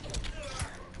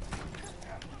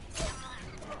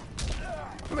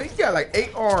 got like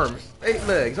 8 arms, 8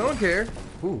 legs. I don't care.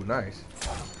 Ooh, nice.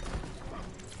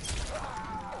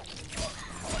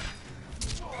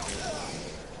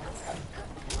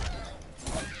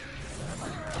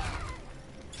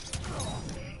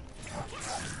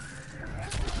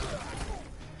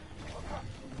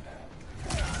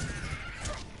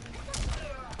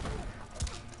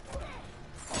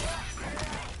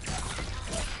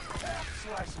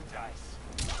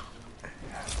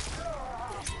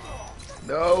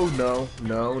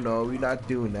 No, we're not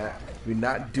doing that. We're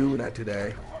not doing that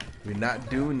today. We're not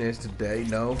doing this today.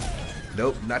 No.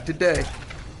 Nope, not today.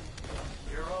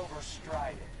 You're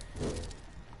overstrided.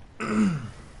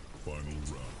 Final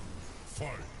round. Fight.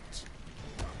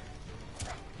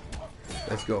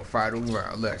 Let's go, final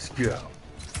round. Let's go.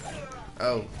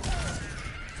 Oh.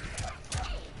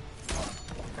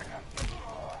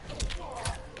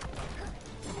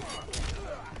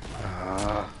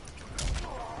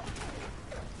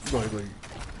 Go ahead.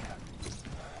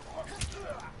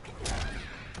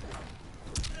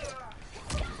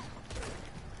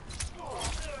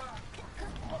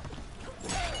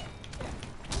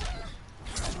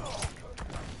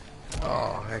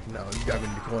 Oh, heck no. You got me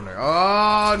in the corner.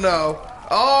 Oh, no.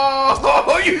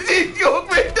 Oh, you see, you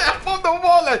went down from the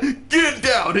wall. Like, get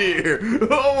down here.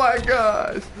 Oh, my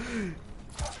gosh.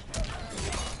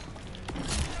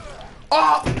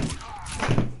 Oh.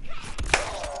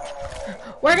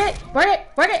 Work it.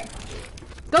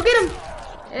 Go get him.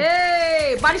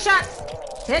 Hey, body shot.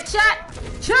 Headshot.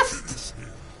 Just.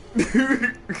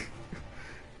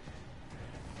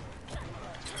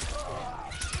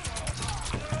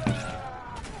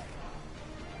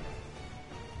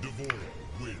 Devora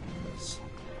wins.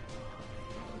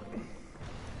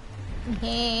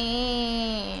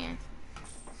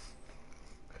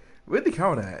 Where'd the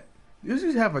count at? You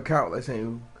just have a count, let's say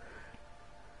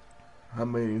how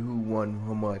many, who won,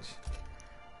 how much.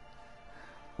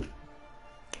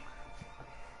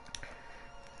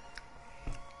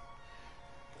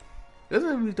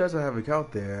 Doesn't have a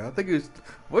count there. I think it's,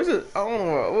 what's it, I don't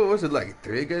know, what was it, like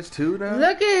 3 against 2 now?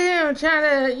 Look at him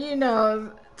trying to, you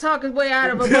know, talk his way out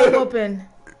of a butt whooping.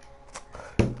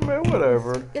 Man,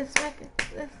 whatever. Let's smack it.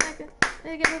 Let's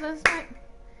give it a smack.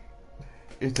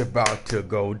 It's about to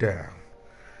go down.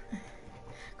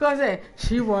 Cause I said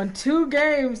she won 2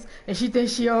 games and she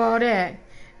thinks she all that.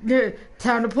 Good.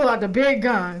 Time to pull out the big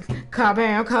guns.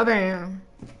 Kabam, kabam.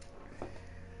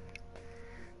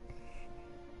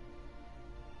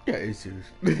 Yeah, issues.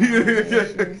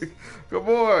 Good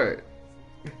boy.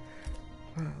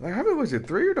 Like, how many was it?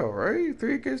 3 though, right?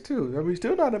 3 against 2. I mean,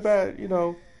 still not a bad, you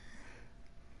know.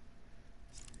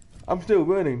 I'm still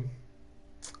winning.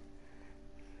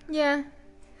 Yeah.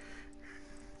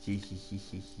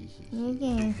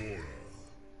 Devora.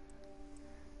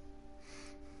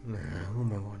 Nah, who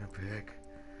am I going to pick?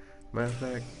 Matter of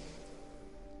fact,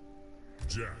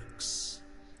 Jax.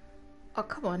 Oh,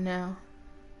 come on now.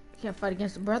 You can't fight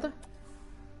against a brother.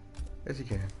 yes, you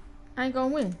can. I ain't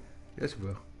gonna win. Yes, you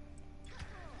will.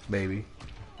 Maybe.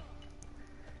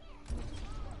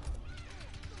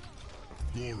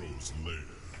 Goro's lair.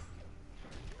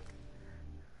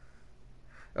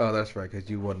 Oh, that's right, because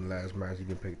you won the last match. You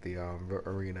can pick the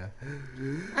arena.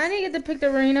 I didn't get to pick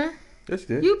the arena. Yes, you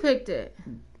did. You picked it.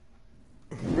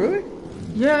 Really?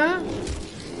 Yeah.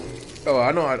 Oh,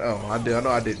 I know. I did. I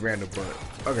know. I did random, but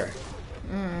okay.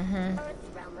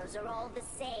 Earthrealmers are all the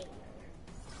same.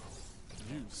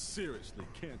 You seriously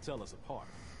can't tell us apart.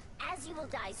 As you will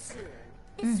die soon,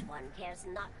 this one cares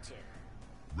not to.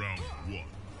 Round 1.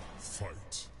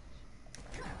 Fight.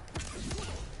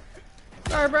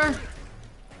 Sorry, bro.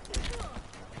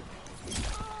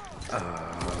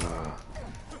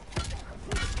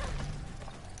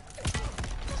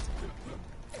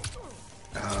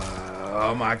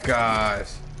 Oh my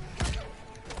gosh.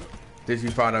 Did she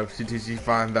find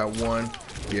that one?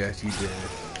 Yeah, she did.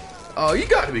 Oh, you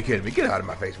got to be kidding me. Get out of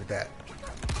my face with that.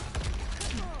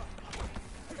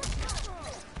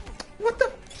 What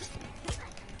the?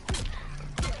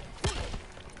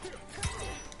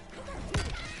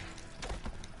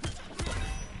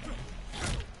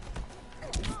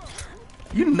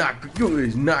 You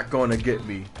is not gonna get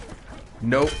me.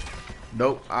 Nope.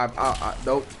 Nope.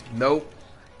 Nope.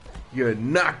 You're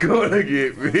not gonna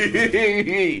get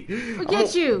me.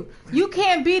 Forget you. You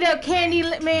can't beat up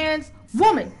Candyman's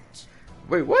woman.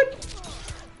 Wait, what?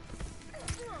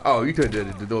 Oh, you took the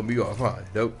throw me off, huh?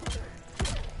 Nope.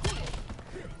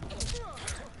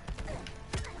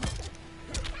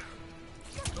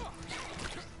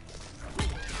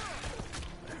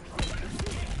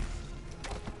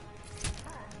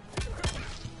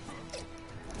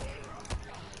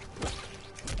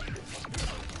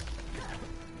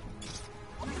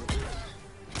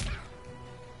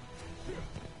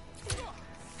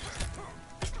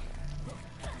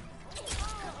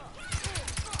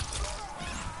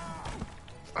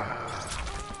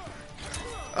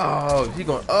 Oh, she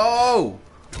going. Oh,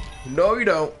 no, you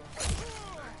don't.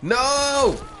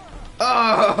 No.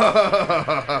 Oh.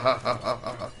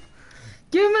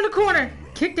 Give him in the corner.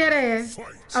 Kick that ass.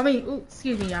 I mean, ooh,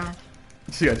 excuse me, y'all.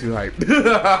 She got too hyped. Real too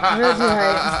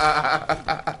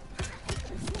hyped.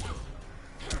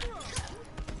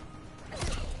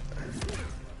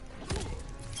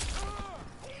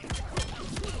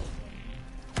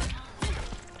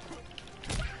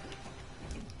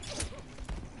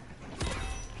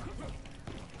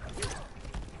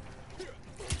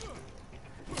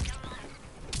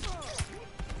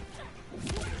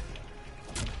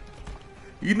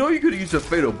 You know you could have used a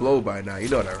fatal blow by now. You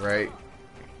know that, right?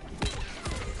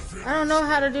 I don't know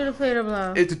how to do the fatal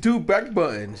blow. It's the 2 back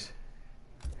buttons.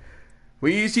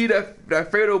 When you see that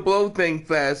fatal blow thing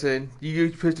flashing, you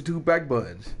just push the 2 back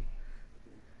buttons.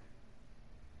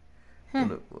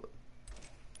 Huh.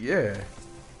 Yeah.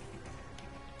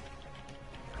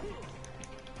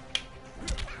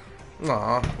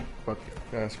 Aw, fuck you.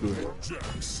 That's good.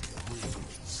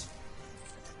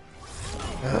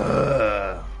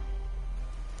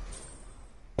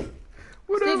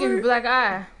 Stinking black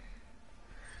eye.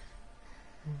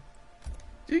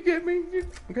 You get me?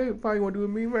 Okay, probably want to do a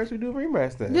rematch. We do a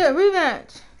rematch then. Yeah,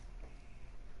 rematch.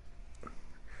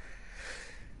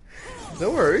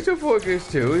 Don't worry, it's your 4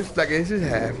 against 2. It's like it's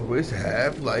half. It's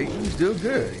half. Like you still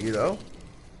good, you know.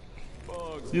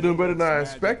 You doing better than I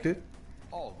expected.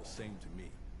 All the same to me.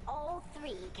 All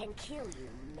 3 can kill you,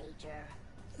 Major.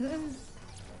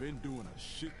 Been doing a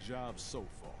shit job so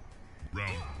far.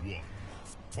 Round 1.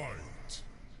 Fight.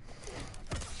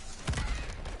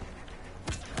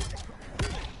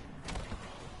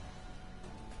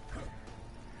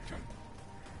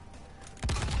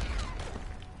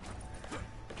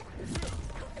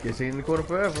 Guess he in the corner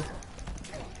forever.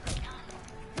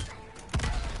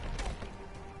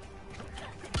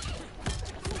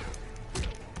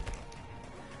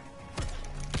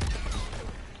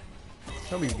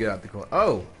 Tell me you get out the corner.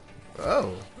 Oh.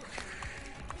 Oh.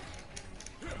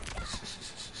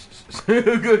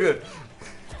 Good, good.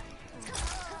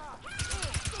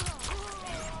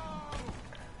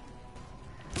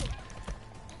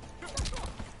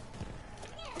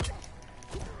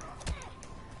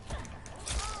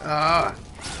 Ah.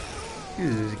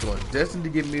 He's just going destined to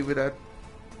get me with that.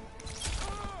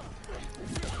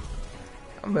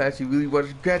 I'm actually really watching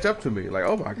you catch up to me. Like,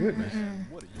 oh my goodness.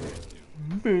 What are you up to?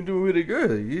 You've been doing really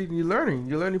good. You're learning.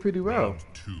 You're learning pretty well. Round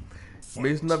 2. Fight.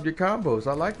 Mixing up your combos.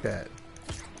 I like that.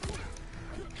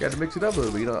 Got to mix it up a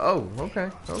little bit. You know. Oh, okay.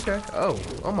 Okay. Oh.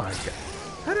 Oh my god.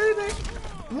 How did they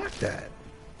like that?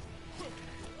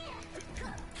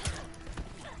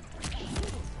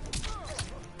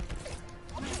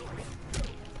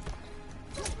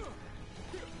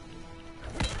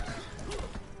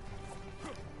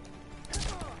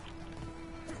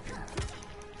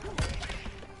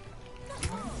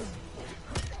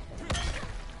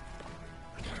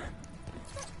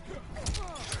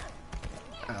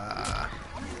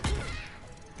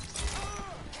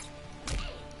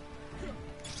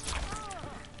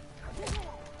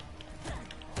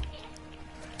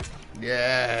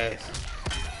 Yes.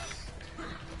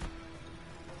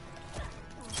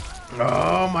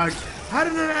 Oh my! How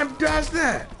did I dodge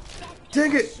that?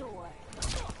 Dang it!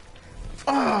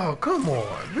 Oh, come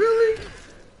on! Really?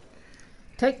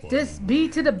 Take this B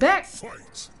to the back.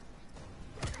 Fight.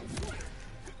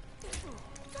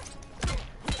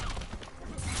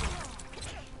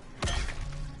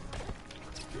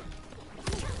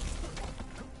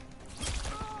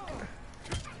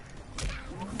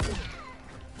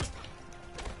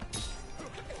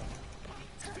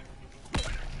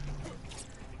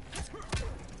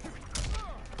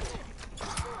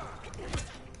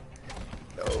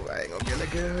 No, I ain't gonna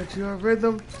get you on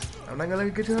rhythm. I'm not gonna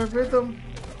get you on rhythm.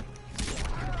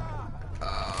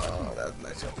 Oh, that's a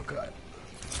nice uppercut.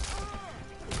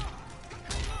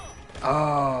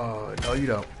 Oh, no, you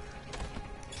don't.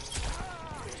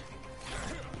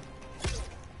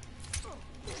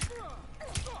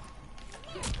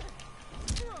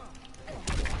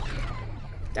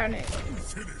 Darn it.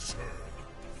 Finish her.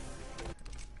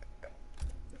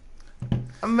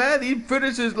 I'm mad he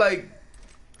finishes like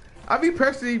I be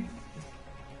personally.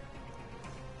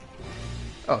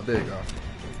 Oh, there you go.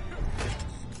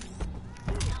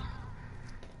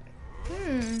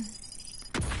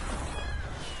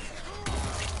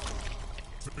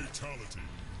 Fatality.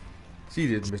 She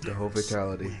did miss the whole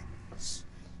fatality. Wins.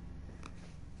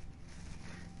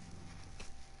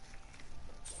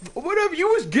 Whatever you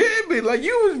was getting me, like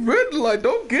you was ready, like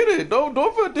don't get it, don't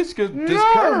feel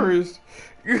discouraged.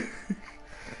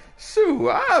 Shoot,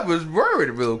 I was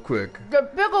worried real quick. The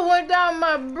pickle went down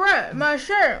my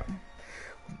shirt.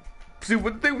 See,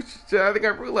 one thing I think I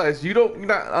realized, you're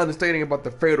not understanding about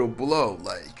the fatal blow.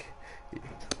 Like,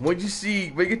 when you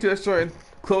get to a certain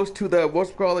close to that, what's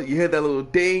it called, you hear that little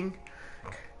ding.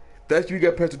 That's you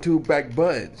got to press the two back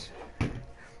buttons.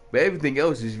 But everything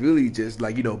else is really just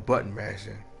like, you know, button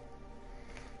mashing.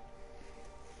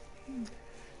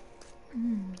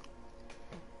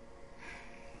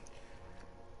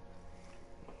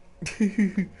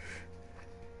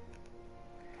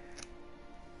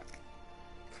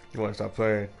 You want to stop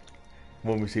playing?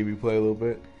 Want me to see me play a little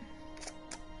bit?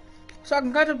 So I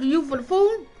can catch up to you for the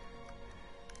food?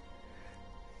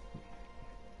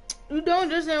 You doing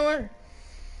this anyway?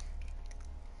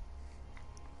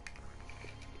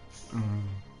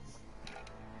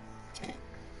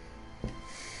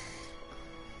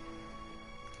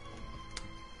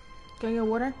 Can you get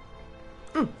water?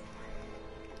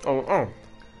 Oh.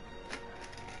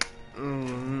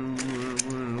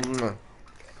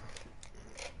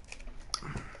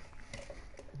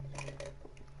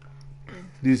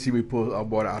 Did you see me pull our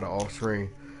water out of off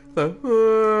screen?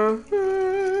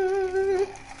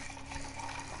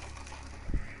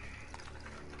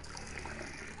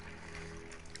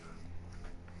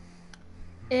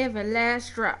 Every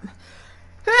last drop.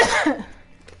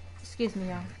 Excuse me,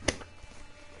 y'all.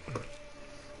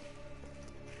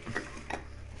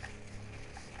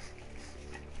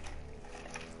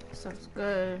 Stuff's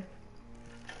good.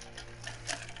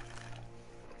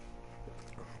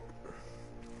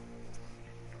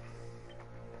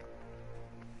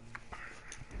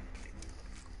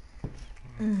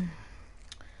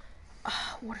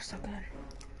 Oh, water's so good.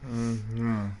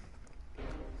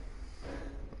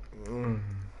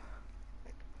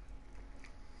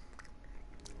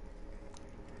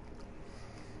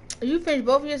 You finished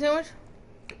both of your sandwich?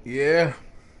 Yeah.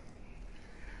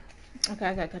 Okay,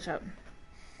 I gotta catch up.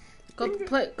 Go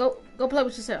play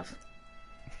with yourself.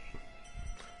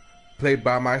 Play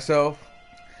by myself?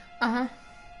 Uh-huh.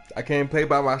 I can't play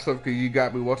by myself because you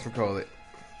got me, whatchamacallit.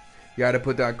 You gotta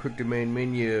put that quick to main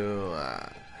menu.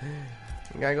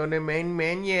 You gotta go to the main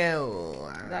menu.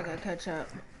 I gotta catch up.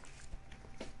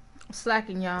 I'm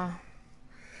slacking, y'all.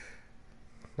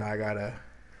 Now I gotta.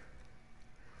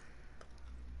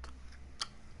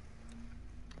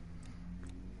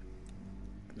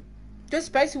 This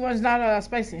spicy one's not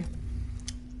spicy.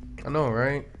 I know,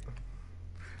 right?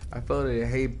 I felt it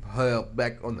her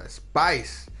back on the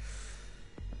spice.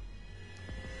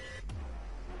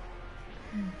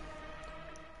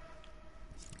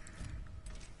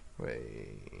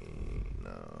 Wait,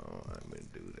 no, I'm gonna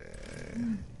do that.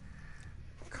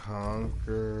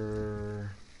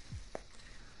 Conquer.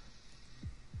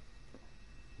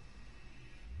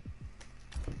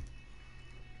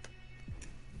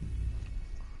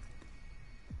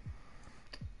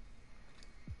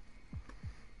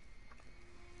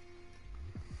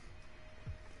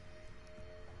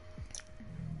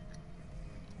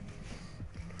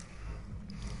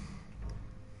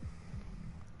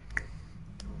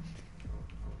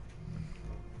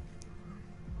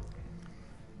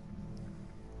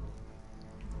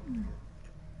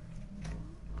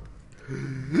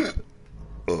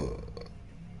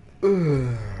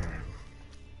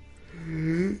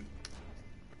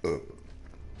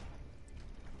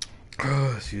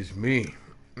 Excuse me.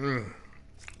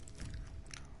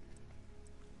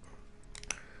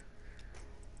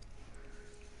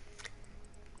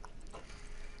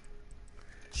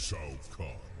 South Con.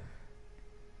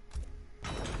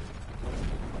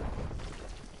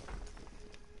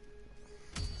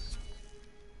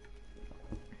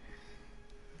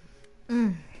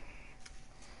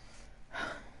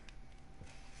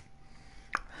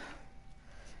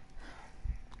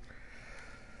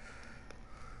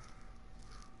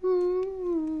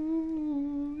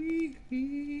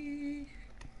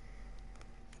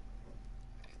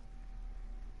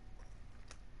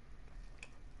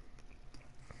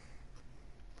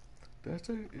 That's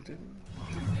it. It didn't.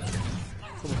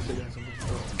 Someone said that on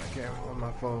my camera, on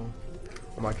my phone,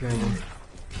 on my camera.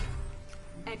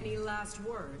 Any last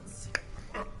words?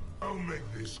 I'll make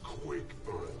this quick,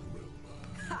 Earl.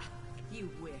 Ha! You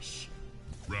wish.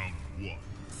 Round one.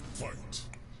 Fight.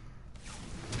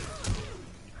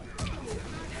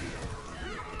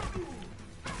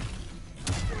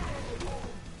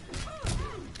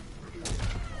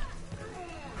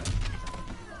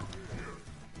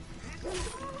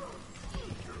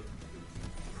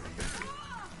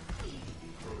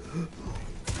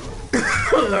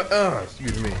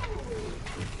 Excuse me.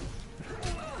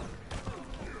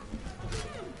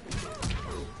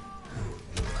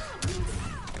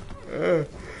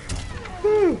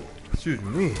 Excuse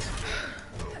me.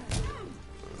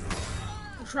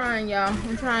 I'm trying, y'all.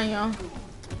 I'm trying, y'all.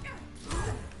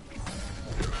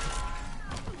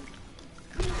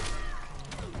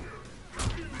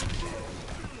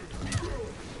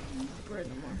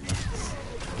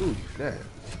 Ooh, snap.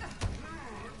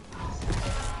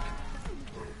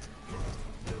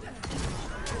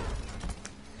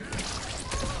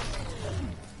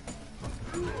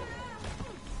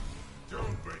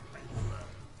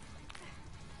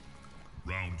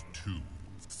 Round 2,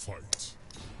 fight.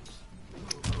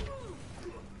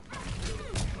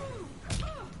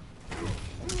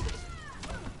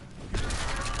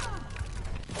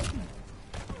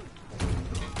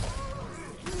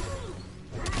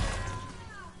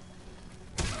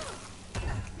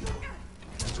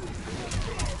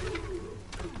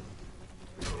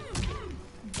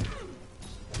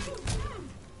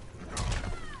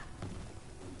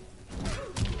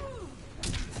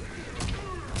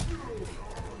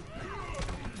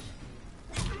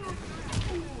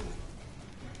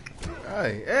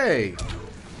 Hey, hey.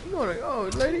 You gonna, oh,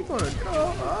 lady, you gonna,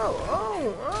 oh.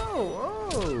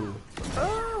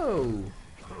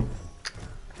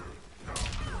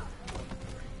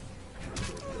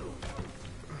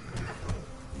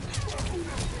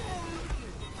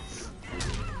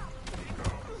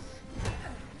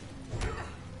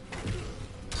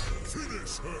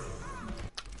 Finish her.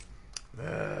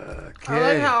 I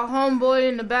like how homeboy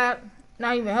in the back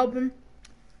not even helping.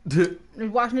 Just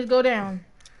watching this go down.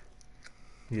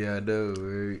 Yeah, I know,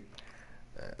 right?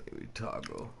 Let me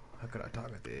toggle. How can I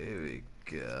toggle? There we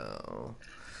go.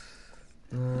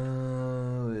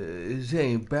 It's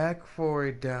saying back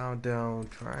forward, down, down,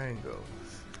 triangle.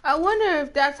 I wonder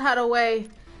if that's how the way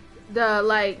the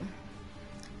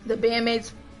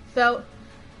bandmates felt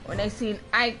when they seen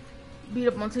Ike beat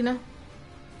up on Tina.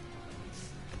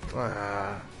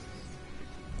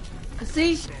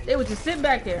 See, they would just sit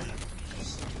back there.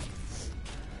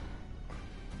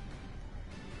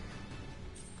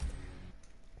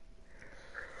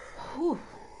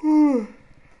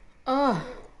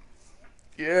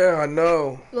 Yeah, I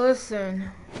know.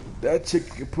 Listen. That chick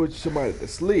can put somebody to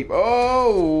sleep.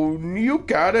 Oh, you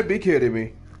gotta be kidding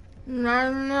me.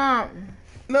 No.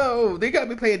 No, they got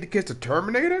me playing DeCoz the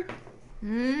Terminator?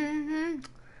 Mm-hmm.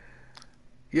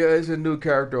 Yeah, it's a new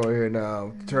character on here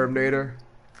now. Terminator.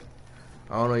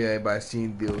 I don't know if anybody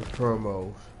seen those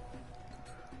promos.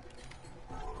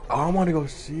 I want to go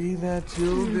see that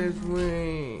too this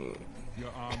week.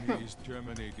 Your army is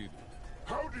terminated.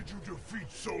 How did you defeat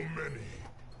so many?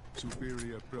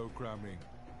 Superior programming.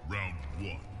 Round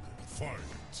 1,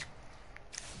 fight.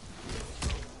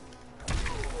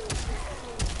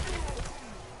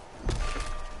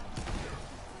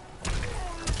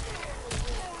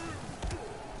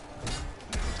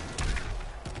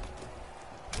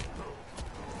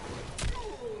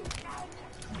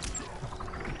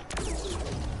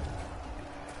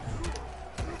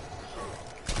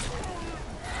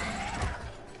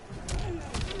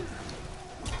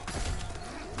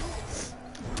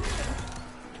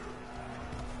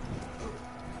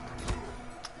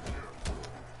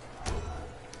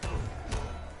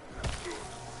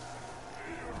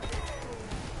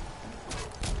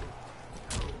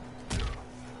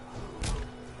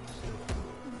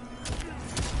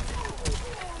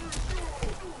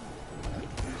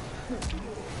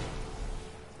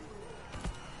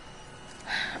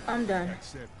 I'm done.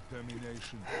 Accept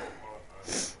termination.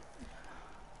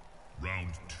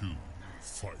 Round 2,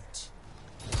 fight.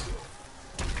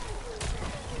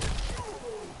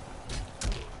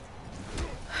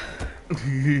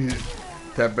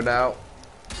 Tapping out.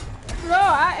 No,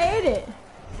 I ate it.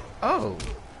 Oh.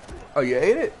 Oh, you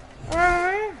ate it?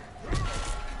 Alright.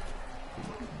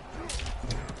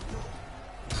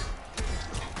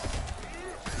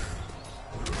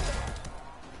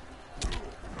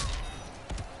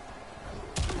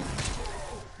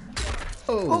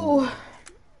 Oh.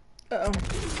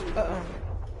 Uh-oh.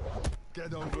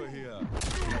 Get over here.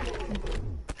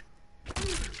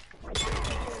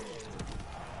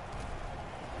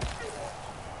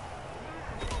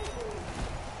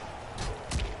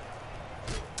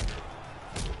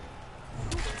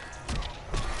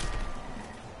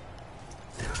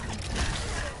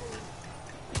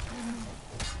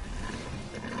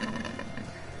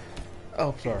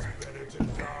 Oh, sorry.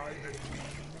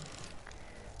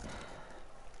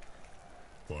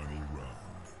 Final round,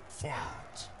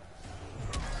 fight.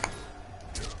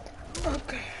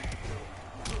 Okay.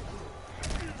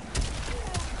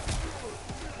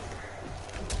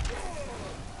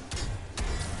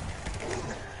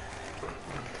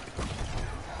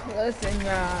 Listen,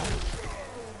 y'all.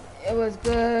 It was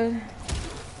good.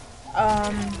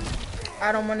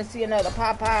 I don't want to see another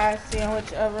Popeyes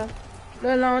sandwich ever,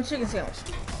 let alone chicken sandwich.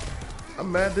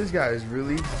 I'm mad this guy is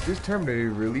really, this Terminator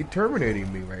really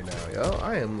terminating me right now, yo.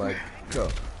 I am like, yo,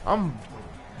 I'm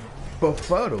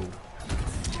befuddled.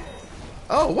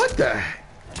 Oh, what the?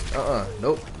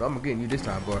 Nope. I'm getting you this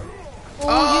time, boy. Ooh,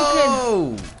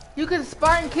 Oh! You can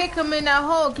Spartan kick him in that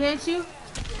hole, can't you?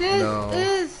 This No.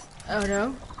 is... Oh,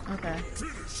 no? Okay.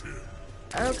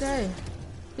 Okay.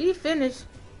 He finished.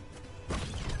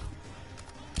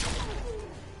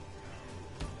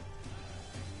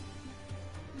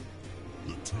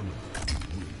 The Terminator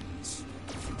wins.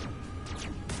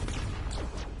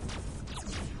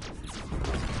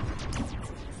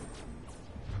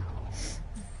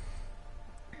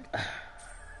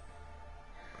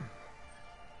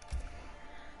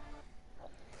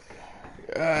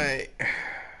 Alright.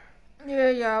 Yeah,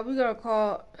 y'all. We gotta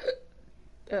call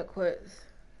that quits.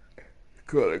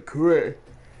 Call it quit.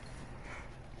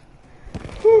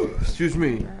 Whew, excuse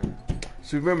me.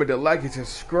 So remember to like and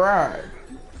subscribe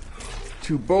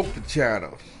to both the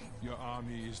channels. Your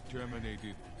army is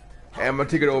terminated. And I'm gonna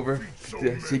take it over.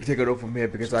 Yeah, she can take it over from here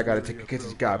because I gotta take a kiss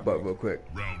this guy butt real quick.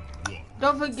 Round 1.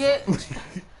 Don't forget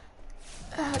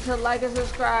to like and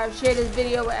subscribe. Share this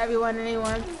video with everyone and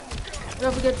anyone.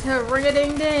 Don't forget to ring a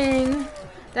ding ding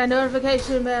that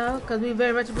notification bell, because we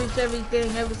very much appreciate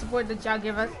everything, every support that y'all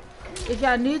give us. If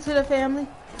y'all new to the family,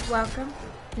 welcome.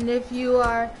 And if you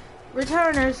are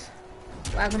returners,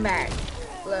 welcome back.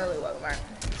 Literally welcome back.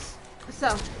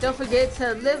 So don't forget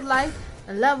to live life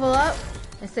and level up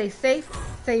and stay safe,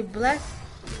 stay blessed,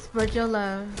 spread your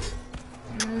love.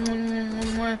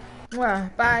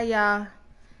 Bye y'all.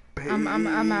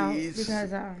 I'm out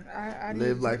because I need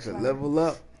Live to life fly. and level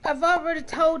up. I've already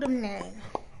told them that.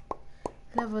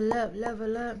 Level up,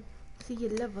 level up. See you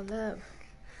level up.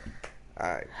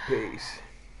 Alright, peace.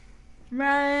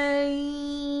 Right.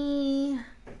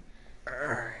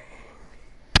 Alright.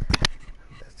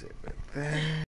 That's it, man.